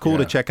 man. It's cool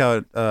to check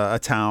out a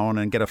town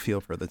and get a feel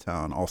for the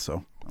town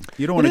also.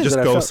 You don't want to just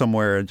go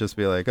somewhere and just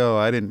be like, oh,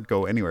 I didn't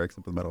go anywhere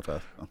except the Metal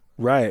Fest. So.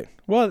 Right.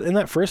 Well, in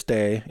that first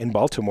day in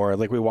Baltimore,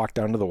 like we walked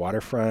down to the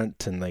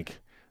waterfront and like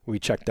we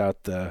checked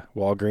out the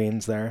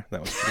Walgreens there. That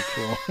was pretty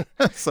cool.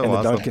 That's so and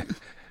awesome.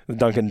 The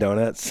Dunkin'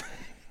 Donuts.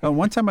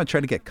 One time I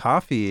tried to get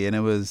coffee and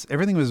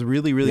everything was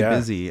really, really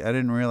busy. I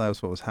didn't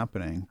realize what was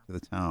happening to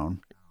the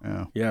town.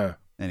 Yeah.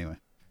 Anyway,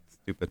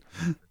 stupid.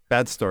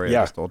 Bad story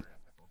I just told.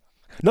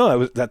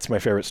 No, that's my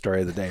favorite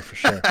story of the day for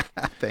sure.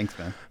 Thanks,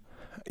 man.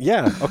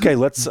 Yeah. Okay.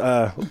 Let's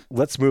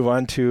move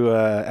on to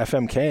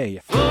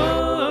FMK.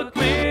 Fuck,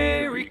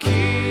 marry,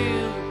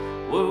 kill.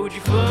 What would you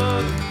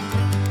fuck?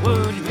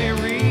 What would you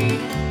marry?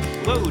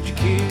 What would you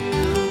kill?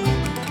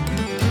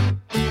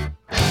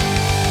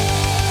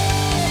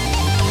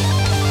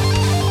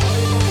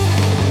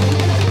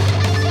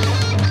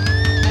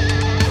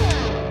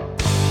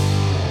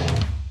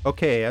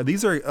 Okay,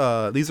 these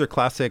are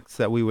classics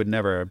that we would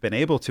never have been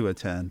able to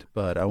attend,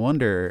 but I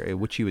wonder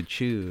which you would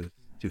choose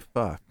to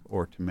fuck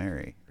or to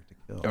marry or to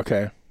kill.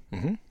 Okay.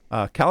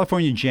 Mm-hmm.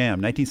 California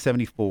Jam,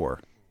 1974.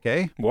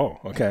 Okay. Whoa.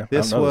 Okay.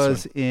 This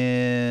was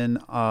in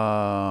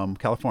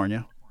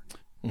California,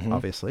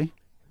 obviously,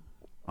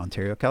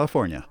 Ontario,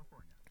 California.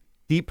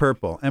 Deep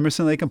Purple,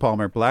 Emerson, Lake and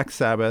Palmer, Black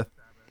Sabbath,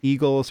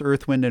 Eagles,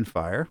 Earth, Wind and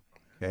Fire.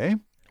 Okay.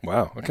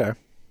 Wow. Okay.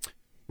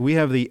 We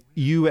have the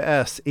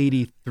US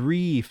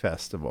 83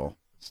 Festival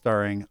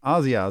starring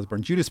Ozzy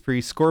Osbourne, Judas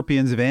Priest,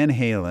 Scorpions, Van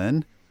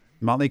Halen,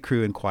 Motley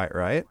Crue and Quiet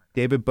Riot,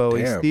 David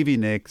Bowie, Stevie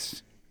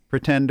Nicks,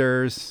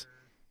 Pretenders,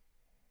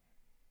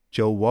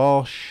 Joe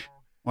Walsh,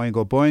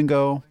 Oingo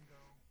Boingo.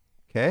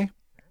 Okay.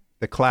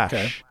 The Clash.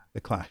 Okay.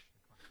 The Clash.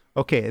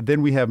 Okay.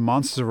 Then we have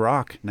Monsters of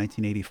Rock,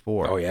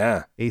 1984. Oh,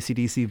 yeah.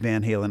 AC/DC,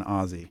 Van Halen,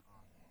 Ozzy.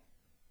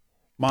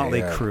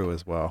 Motley Crue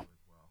as well.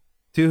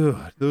 Dude,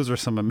 those are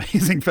some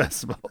amazing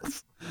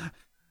festivals.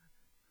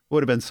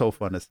 Would have been so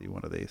fun to see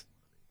one of these.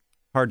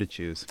 Hard to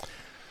choose.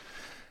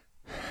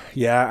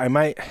 Yeah, I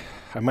might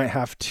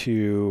have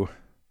to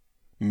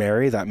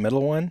marry that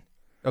middle one.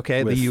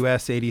 Okay, the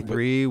US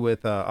 83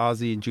 with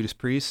Ozzy and Judas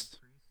Priest.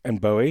 And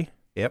Bowie.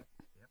 Yep.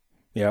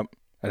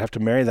 I'd have to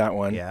marry that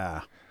one.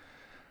 Yeah.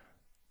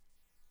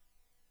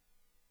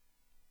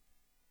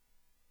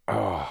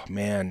 Oh,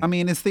 man. I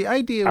mean, it's the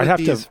idea with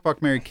these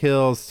fuck, marry,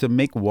 kills to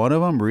make one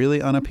of them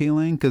really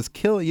unappealing. Because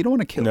you don't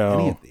want to kill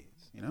any of these,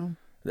 you know?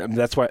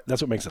 That's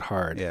what makes it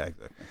hard. Yeah,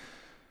 exactly.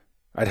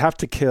 I'd have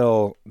to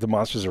kill the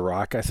Monsters of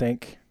Rock, I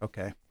think.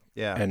 Okay.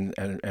 Yeah.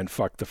 And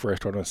fuck the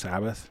first one with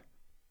Sabbath.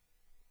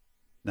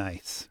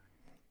 Nice.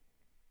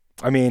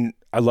 I mean,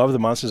 I love the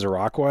Monsters of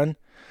Rock one,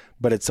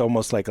 but it's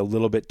almost like a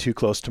little bit too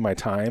close to my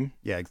time.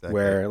 Yeah, exactly.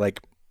 Where like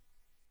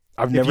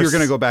if you're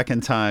going to go back in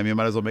time, you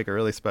might as well make it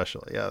really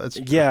special. Yeah, that's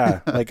true.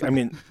 Yeah, like I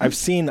mean, I've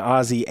seen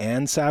Ozzy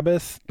and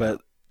Sabbath, but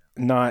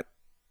not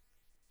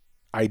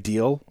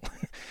ideal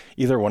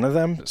either one of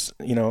them,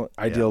 you know,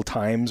 ideal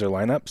times or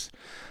lineups.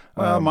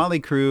 Well, Motley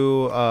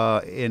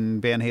Crue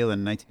in Van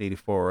Halen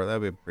 1984, that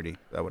would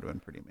have been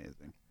pretty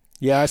amazing.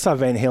 Yeah, I saw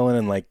Van Halen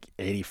in like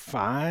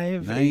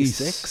 85,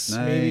 86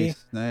 maybe.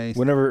 Nice.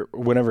 Whenever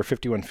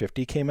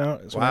 5150 came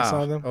out is when I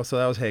saw them. Oh, so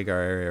that was Hagar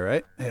area,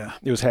 right? Yeah.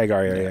 It was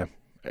Hagar area.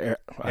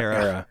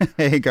 Era.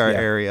 Hagar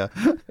area.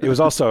 It was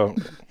also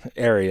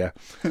area.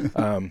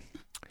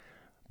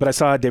 But I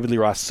saw David Lee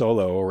Roth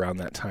solo around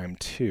that time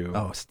too.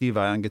 Oh, Steve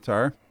Vai on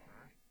guitar.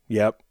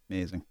 Yep.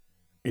 Amazing.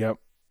 Yep.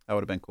 That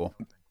would have been cool.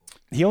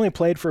 He only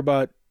played for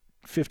about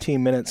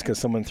 15 minutes because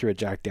someone threw a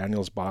Jack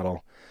Daniels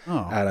bottle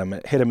at him.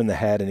 It hit him in the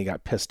head and he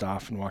got pissed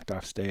off and walked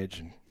off stage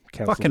and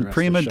canceled fucking the rest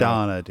prima of the show.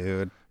 donna,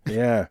 dude.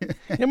 Yeah.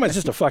 It was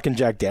just a fucking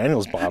Jack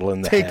Daniels bottle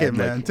in the Take head. it,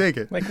 man. Take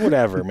it. Like,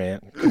 whatever,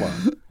 man. Come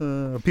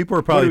on. People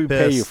were probably What do we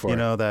pay you pissed, for? you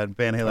know, that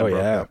Van Halen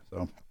broke up.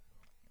 So.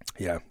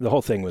 Yeah. The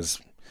whole thing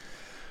was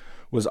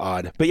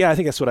odd. But yeah, I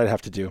think that's what I'd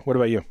have to do. What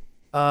about you?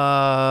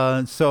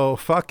 So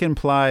fuck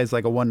implies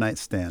like a one night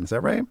stand. Is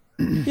that right?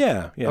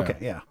 Yeah. Okay.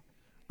 Yeah.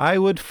 I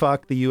would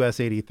fuck the US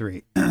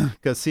 83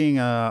 because seeing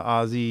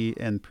Ozzy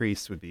and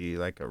Priest would be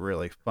like a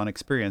really fun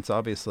experience,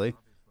 obviously.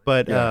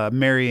 But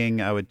marrying,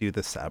 I would do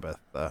the Sabbath.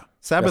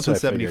 Sabbath in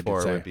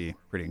 74 would be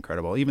pretty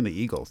incredible. Even the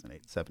Eagles in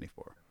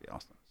 74 would be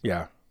awesome.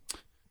 Yeah.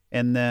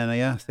 And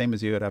then, same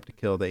as you, I'd have to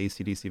kill the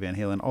AC/DC Van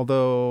Halen.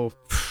 Although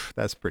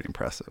that's pretty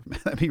impressive, man.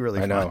 That'd be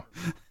really fun. I know.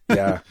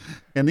 Yeah.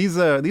 And these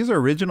are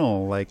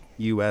original like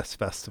U.S.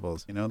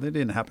 festivals. You know, they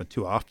didn't happen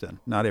too often.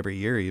 Not every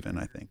year, even.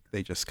 I think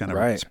they just kind of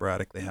Right.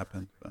 sporadically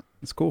happen. But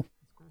it's cool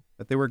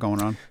that they were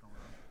going on.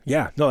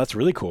 Yeah. No, that's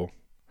really cool.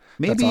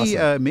 Maybe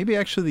awesome. maybe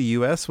actually the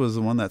U.S. was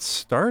the one that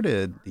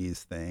started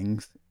these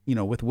things. You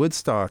know, with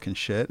Woodstock and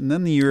shit, and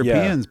then the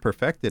Europeans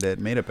perfected it,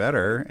 made it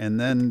better, and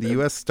then the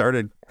U.S.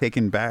 started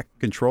taking back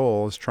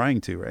control, is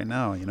trying to right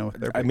now. You know, with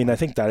their I mean, I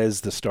think that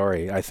is the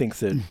story. I think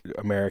that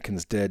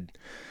Americans did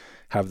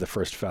have the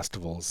first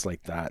festivals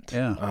like that.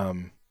 Yeah.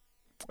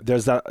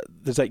 There's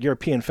that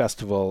European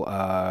festival,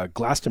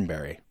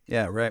 Glastonbury,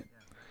 Yeah, right.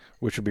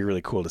 which would be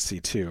really cool to see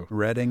too.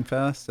 Reading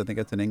Fest, I think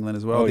that's in England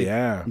as well. Oh, the,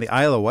 yeah. The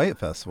Isle of Wight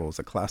Festival was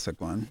a classic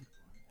one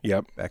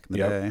Yep. back in the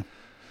Yep. day.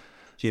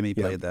 Jimmy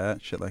played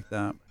that, shit like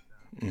that.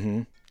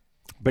 Mm-hmm.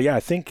 But yeah, I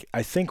think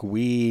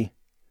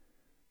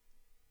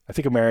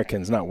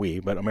Americans, not we,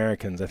 but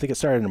Americans, I think it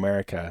started in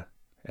America,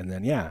 and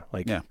then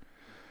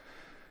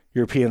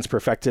Europeans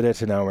perfected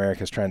it, and now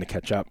America's trying to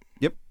catch up.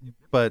 Yep.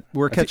 But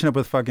we're catching up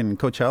with fucking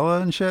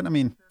Coachella and shit. I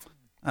mean,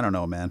 I don't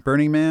know, man.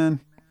 Burning Man,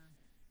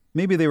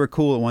 maybe they were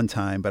cool at one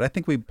time, but I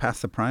think we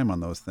passed the prime on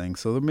those things.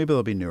 So maybe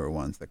there'll be newer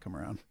ones that come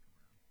around.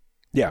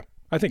 Yeah,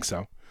 I think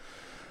so.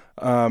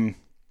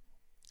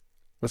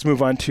 Let's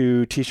move on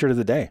to T-shirt of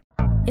the day.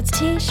 It's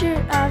T-shirt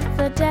of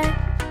the day.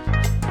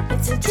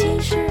 It's a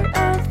T-shirt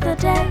of the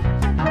day.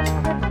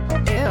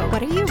 Ew,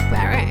 what are you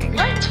wearing?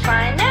 Let's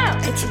find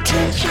out. It's a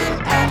T-shirt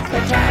of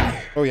the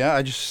day. Oh yeah,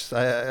 I just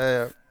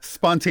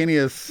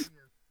spontaneous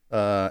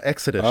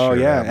Exodus. Oh shirt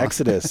yeah, I'm on.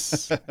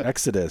 Exodus.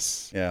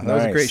 Exodus. Yeah, that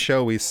was a Nice. great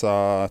show. We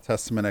saw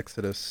Testament,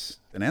 Exodus,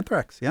 and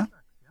Anthrax. Yeah,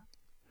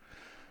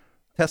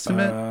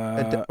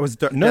 Testament was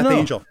Death no.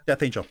 Angel.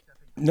 Death Angel.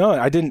 No,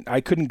 I didn't.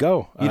 I couldn't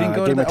go. You didn't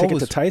go I to gave my that? ticket Oh,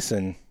 to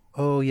Tyson.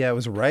 Oh yeah, it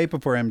was right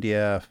before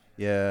MDF.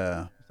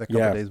 Yeah, it was a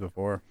couple days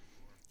before.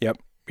 Yep.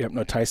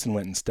 No, Tyson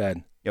went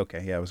instead.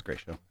 Okay, yeah, it was a great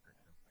show.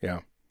 Yeah.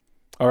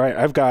 All right,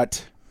 I've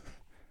got.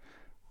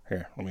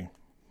 Here, let me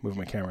move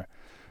my camera.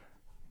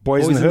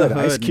 Boys in the Hood,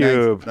 Ice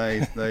Cube.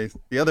 Nice.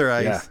 The other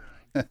ice.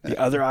 Yeah. The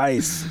other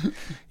ice.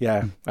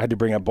 Yeah, I had to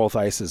bring up both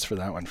ices for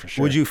that one for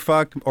sure. Would you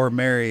fuck or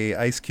marry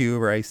Ice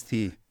Cube or Ice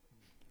T?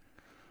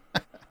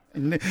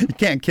 You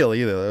can't kill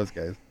either of those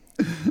guys.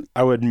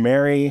 I would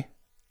marry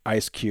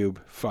Ice Cube.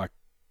 Fuck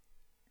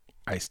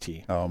Ice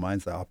T. Oh,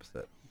 mine's the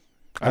opposite.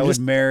 I would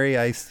marry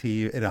Ice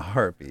T in a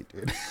heartbeat,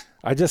 dude.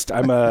 I'm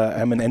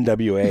an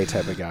NWA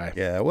type of guy.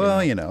 Yeah,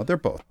 well, you know, they're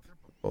both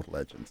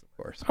legends, of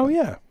course. Oh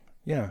yeah.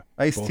 Yeah.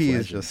 Ice both T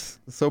is legends. just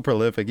so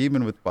prolific,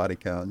 even with body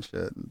count and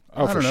shit.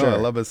 Oh, I for don't know. sure. I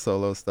love his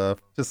solo stuff.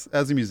 Just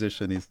as a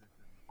musician, he's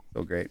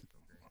so great.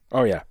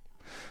 Oh yeah.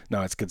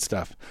 No, it's good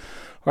stuff.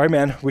 All right,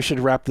 man. We should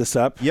wrap this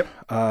up. Yep.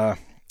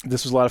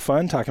 This was a lot of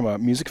fun talking about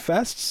music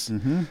fests.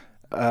 Mm-hmm.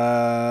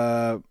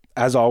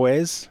 As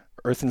always,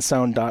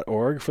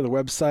 earthandsound.org for the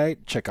website.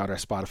 Check out our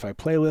Spotify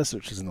playlist,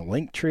 which is in the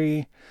link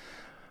tree.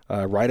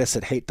 Write us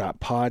at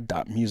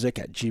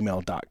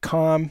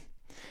hate.pod.music@gmail.com.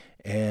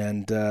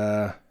 And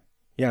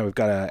we've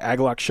got a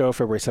Agalock show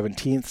February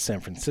 17th, San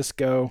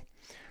Francisco.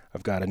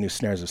 I've got a new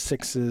Snares of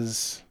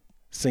Sixes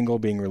single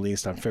being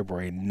released on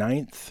February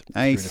 9th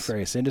Nice. through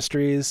Nefarious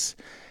Industries.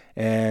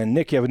 And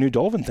Nick, you have a new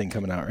Dolvin thing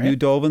coming out, right? New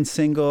Dolvin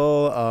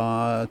single.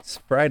 It's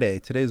Friday.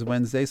 Today's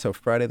Wednesday, so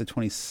Friday the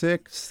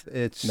 26th.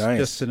 It's Nice.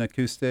 just an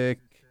acoustic.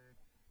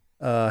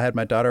 I had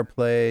my daughter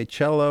play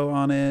cello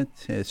on it.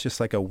 It's just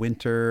like a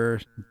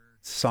winter,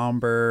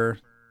 somber,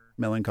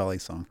 melancholy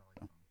song.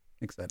 So,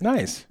 excited.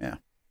 Nice. Yeah.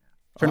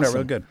 Turned out Awesome.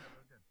 real good.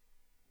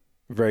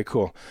 Very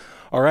cool.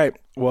 All right.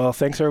 Well,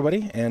 thanks,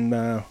 everybody, and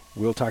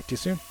we'll talk to you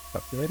soon.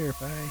 Talk to you later.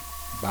 Bye.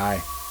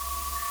 Bye.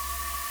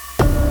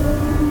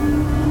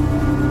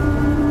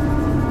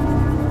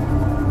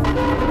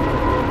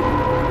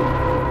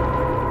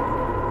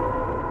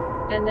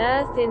 An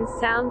Earth in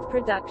Sound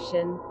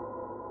production.